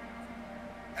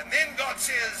 And then God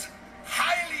says,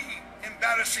 highly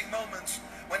embarrassing moments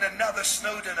when another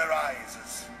Snowden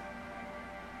arises.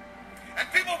 And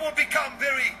people will become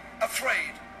very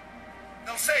afraid.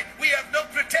 They'll say, we have no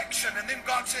protection. And then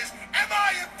God says, am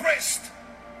I impressed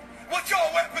with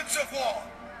your weapons of war?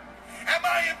 Am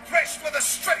I impressed with the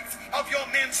strength of your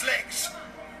men's legs?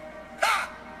 Ha!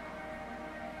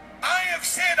 I have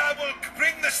said I will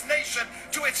bring this nation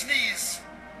to its knees.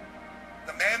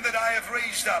 The man that I have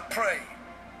raised up, pray.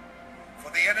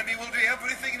 For the enemy will do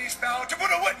everything in his power to put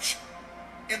a witch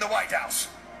in the White House.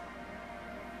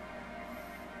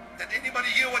 Did anybody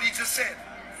hear what he just said?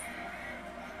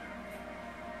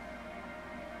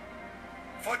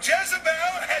 For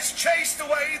Jezebel has chased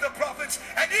away the prophets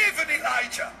and even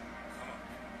Elijah.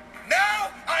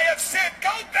 Now I have said,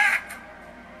 go back.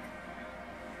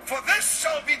 For this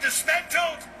shall be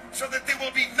dismantled, so that there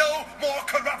will be no more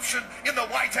corruption in the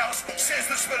White House, says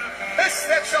the Spirit. This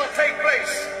that shall take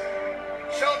place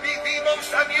shall be the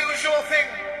most unusual thing.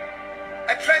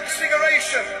 A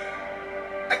transfiguration.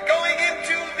 A going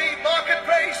into the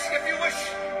marketplace, if you wish,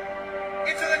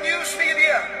 into the news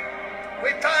media,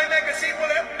 where Time magazine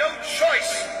will have no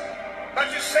choice but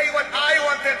to say what I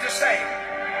want them to say.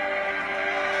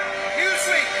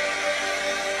 Newsweek,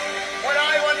 what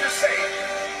I want to say.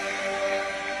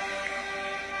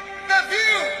 The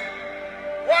View,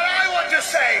 what I want to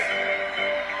say.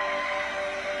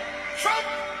 Trump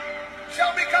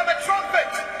shall become a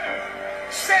trumpet,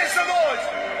 says the Lord.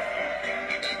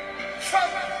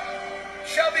 Trump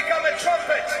shall become a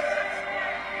trumpet.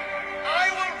 I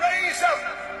will raise up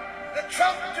the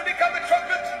Trump to become a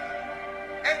trumpet,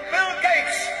 and Bill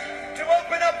Gates to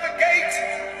open up the gate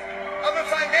of the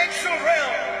financial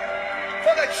realm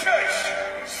for the church,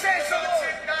 says the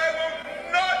Lord. I will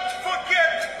not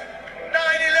forget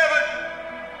 9/11.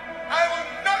 I will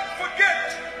not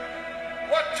forget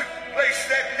what took place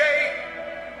that day.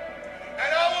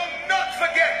 And I will not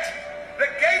forget the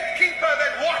gatekeeper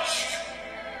that watched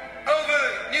over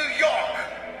New York,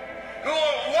 who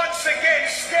will once again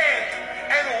stand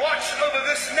and watch over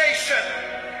this nation,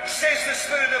 says the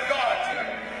Spirit of God.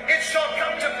 It shall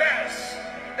come to pass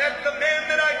that the man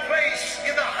that I place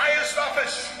in the highest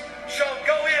office shall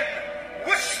go in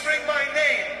whispering my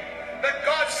name. But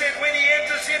God said when he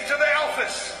enters into the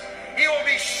office, he will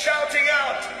be shouting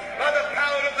out by the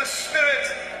power of the Spirit,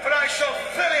 for I shall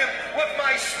fill him with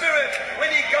my Spirit when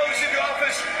he goes into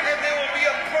office, and there will be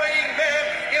a praying man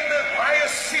in the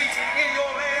highest seat in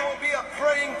your land. There will be a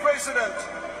praying president,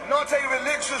 not a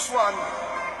religious one,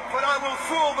 but I will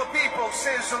fool the people,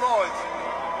 says the Lord.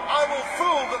 I will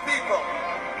fool the people.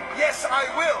 Yes, I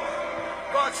will.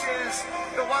 God says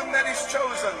the one that is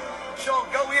chosen shall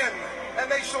go in, and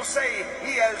they shall say,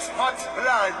 he has hot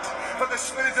blood. For the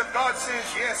Spirit of God says,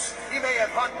 yes, he may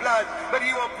have hot blood, but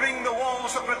he will bring the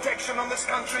walls of protection on this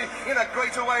country in a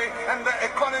greater way, and the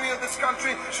economy of this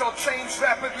country shall change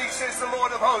rapidly, says the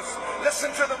Lord of hosts.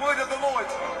 Listen to the word of the Lord.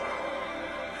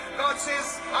 God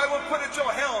says, I will put at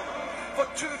your helm for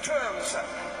 2 terms.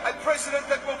 A president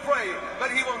that will pray, but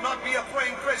he will not be a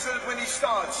praying president when he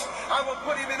starts. I will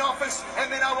put him in office,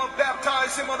 and then I will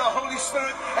baptize him with the Holy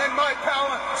Spirit and my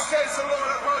power, says the Lord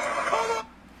of hosts. Come on!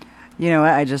 You know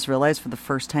what? I just realized for the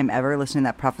first time ever, listening to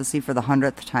that prophecy for the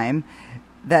 100th time,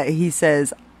 that he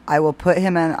says, I will put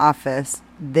him in office,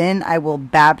 then I will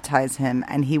baptize him,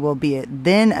 and he will be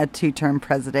then a 2-term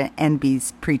president and be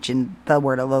preaching the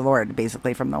word of the Lord,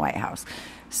 basically, from the White House.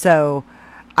 So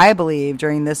I believe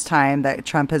during this time that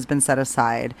Trump has been set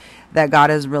aside, that God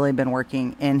has really been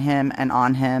working in him and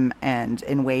on him, and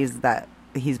in ways that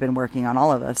he's been working on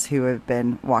all of us who have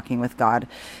been walking with God.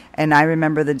 And I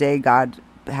remember the day God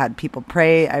had people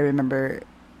pray. I remember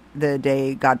the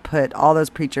day God put all those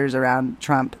preachers around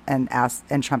Trump and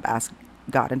Trump asked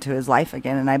God into his life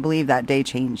again. And I believe that day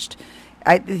changed.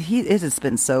 It has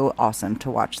been so awesome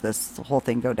to watch this whole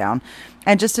thing go down,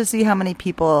 and just to see how many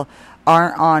people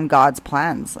aren't on God's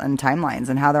plans and timelines,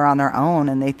 and how they're on their own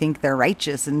and they think they're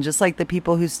righteous. And just like the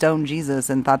people who stoned Jesus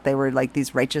and thought they were like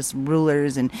these righteous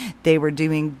rulers and they were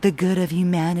doing the good of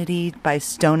humanity by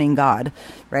stoning God,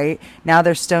 right? Now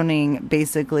they're stoning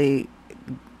basically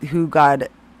who God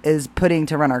is putting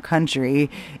to run our country,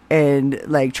 and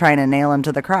like trying to nail him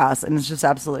to the cross. And it's just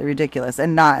absolutely ridiculous,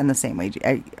 and not in the same way.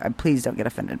 I please don't get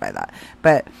offended by that.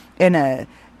 But in the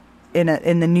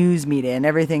news media and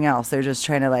everything else, they're just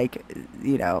trying to, like,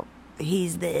 you know,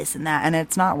 he's this and that, and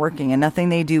it's not working, and nothing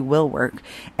they do will work.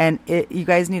 And you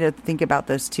guys need to think about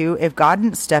this too. If God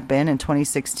didn't step in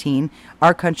 2016,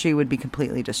 our country would be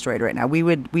completely destroyed right now. We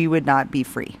would not be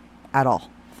free at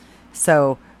all.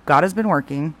 So God has been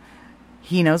working.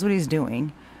 He knows what he's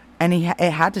doing, and it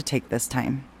had to take this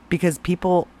time, because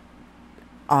people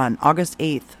on August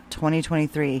 8th,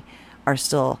 2023 are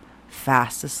still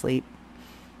fast asleep,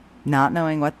 not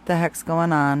knowing what the heck's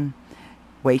going on,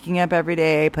 waking up every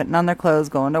day, putting on their clothes,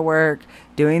 going to work,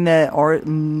 doing the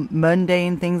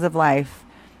mundane things of life,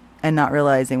 and not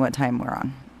realizing what time we're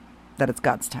on, that it's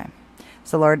God's time.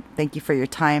 So Lord, thank you for your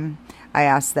time. I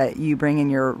ask that you bring in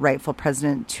your rightful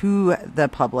president to the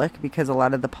public, because a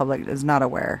lot of the public is not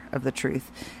aware of the truth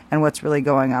and what's really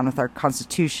going on with our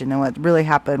Constitution and what really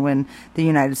happened when the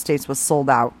United States was sold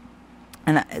out.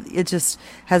 And it just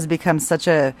has become such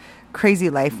a crazy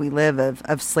life we live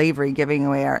of slavery, giving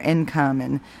away our income,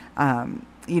 and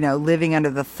living under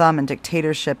the thumb and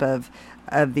dictatorship of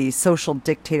these social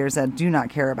dictators that do not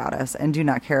care about us and do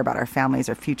not care about our families,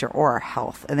 our future, or our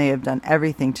health. And they have done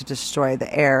everything to destroy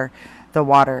the air, the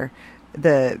water,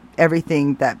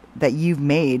 everything that you've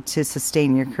made to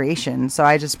sustain your creation. So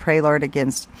I just pray, Lord,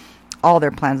 against all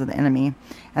their plans of the enemy,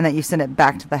 and that you send it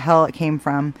back to the hell it came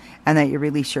from, and that you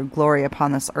release your glory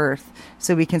upon this earth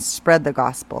so we can spread the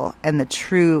gospel and the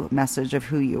true message of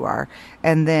who you are.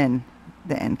 And then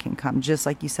the end can come, just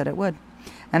like you said it would.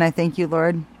 And I thank you,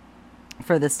 Lord,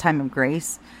 for this time of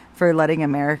grace, for letting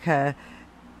America,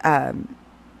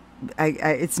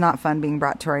 it's not fun being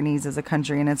brought to our knees as a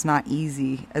country, and it's not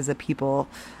easy as a people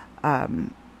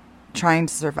trying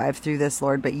to survive through this,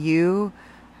 Lord, but you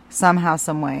somehow,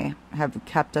 some way have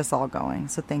kept us all going.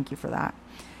 So thank you for that.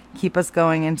 Keep us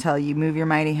going until you move your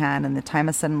mighty hand and the time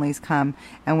of suddenlies come.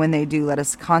 And when they do, let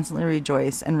us constantly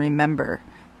rejoice and remember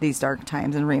these dark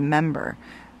times, and remember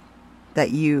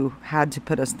that you had to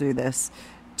put us through this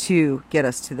to get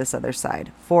us to this other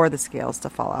side, for the scales to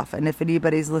fall off. And if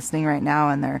anybody's listening right now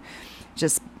and they're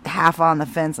just half on the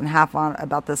fence and half on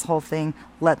about this whole thing,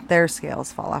 let their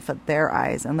scales fall off at their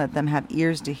eyes, and let them have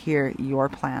ears to hear your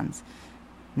plans.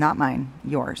 Not mine,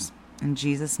 yours. In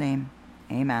Jesus' name,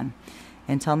 amen.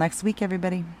 Until next week,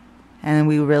 everybody. And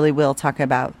we really will talk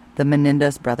about the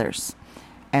Menendez brothers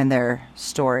and their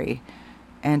story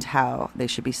and how they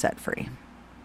should be set free.